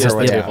 Climbing She is her the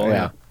way table, down.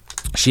 yeah.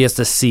 She has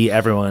to see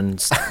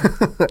everyone's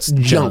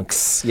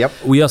junks. Yep.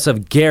 We also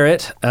have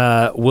Garrett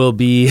will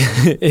be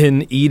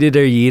in Eat It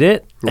or Eat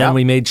It. Yep. And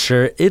we made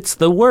sure it's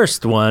the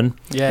worst one.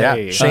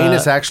 Yay. Yeah. Shane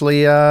is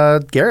actually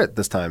Garrett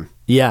this time.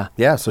 Yeah.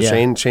 Yeah, so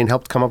Shane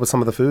helped come up with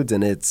some of the foods,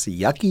 and it's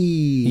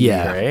yucky.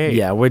 Yeah, Great.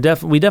 yeah. We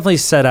definitely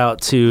set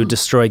out to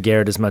destroy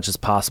Garrett as much as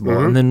possible,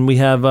 and then we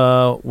have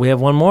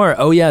one more.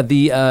 Oh yeah,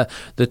 the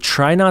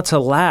try not to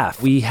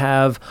laugh. We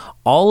have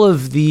all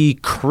of the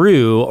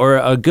crew, or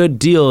a good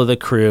deal of the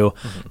crew,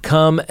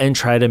 come and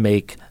try to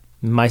make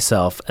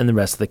myself and the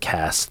rest of the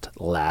cast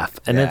laugh,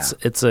 and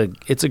it's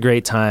a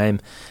great time.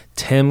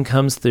 Tim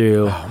comes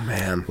through. Oh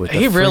man,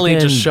 he really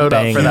just showed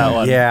up for that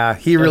one. Yeah,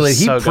 he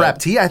so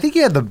prepped. good. I think he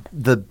had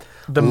the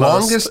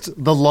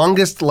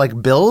longest like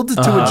build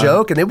to a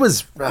joke, and it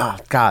was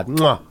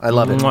God, I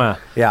love it.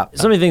 Yeah,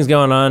 so many things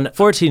going on.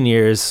 14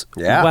 years.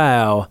 Yeah.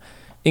 Wow.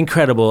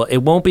 Incredible. It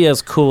won't be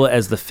as cool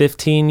as the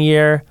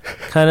 15-year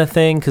kind of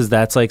thing because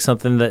that's like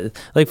something that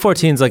like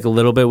 14 is like a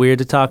little bit weird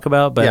to talk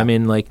about, but I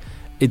mean like.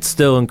 It's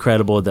still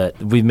incredible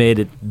that we've made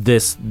it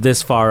this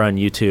far on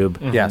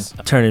YouTube. Yes.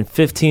 Turning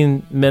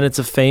 15 minutes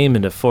of fame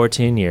into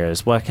 14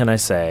 years. What can I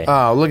say?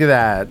 Oh, look at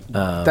that.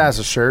 That's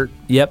a shirt.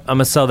 Yep, I'm going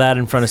to sell that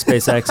in front of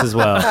SpaceX as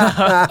well.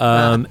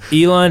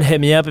 Elon,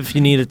 hit me up if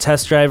you need a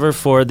test driver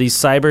for the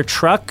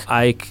Cybertruck.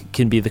 I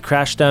can be the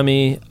crash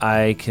dummy.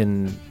 I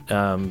can...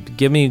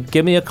 give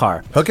me a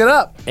car. Hook it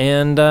up.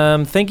 And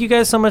thank you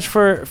guys so much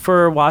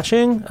for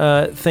watching.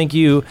 Thank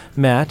you,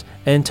 Matt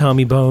and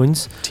Tommy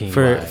Bones,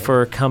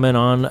 for coming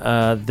on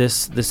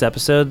this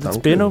episode. It's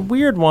been a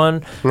weird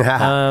one,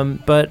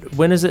 but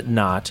when is it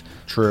not?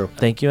 True.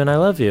 Thank you, and I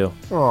love you.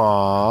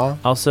 Aww.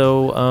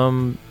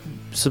 Also,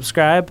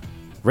 subscribe.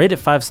 Rate it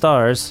 5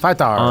 stars. 5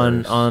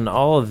 stars. on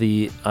all of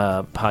the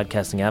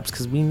podcasting apps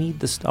because we need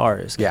the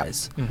stars,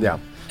 guys. Yeah.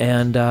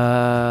 And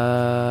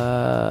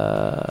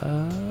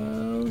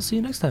we'll see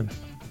you next time.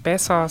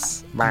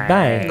 Besos.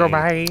 Bye. Go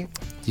bye. Did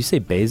you say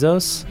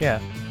Bezos? Yeah.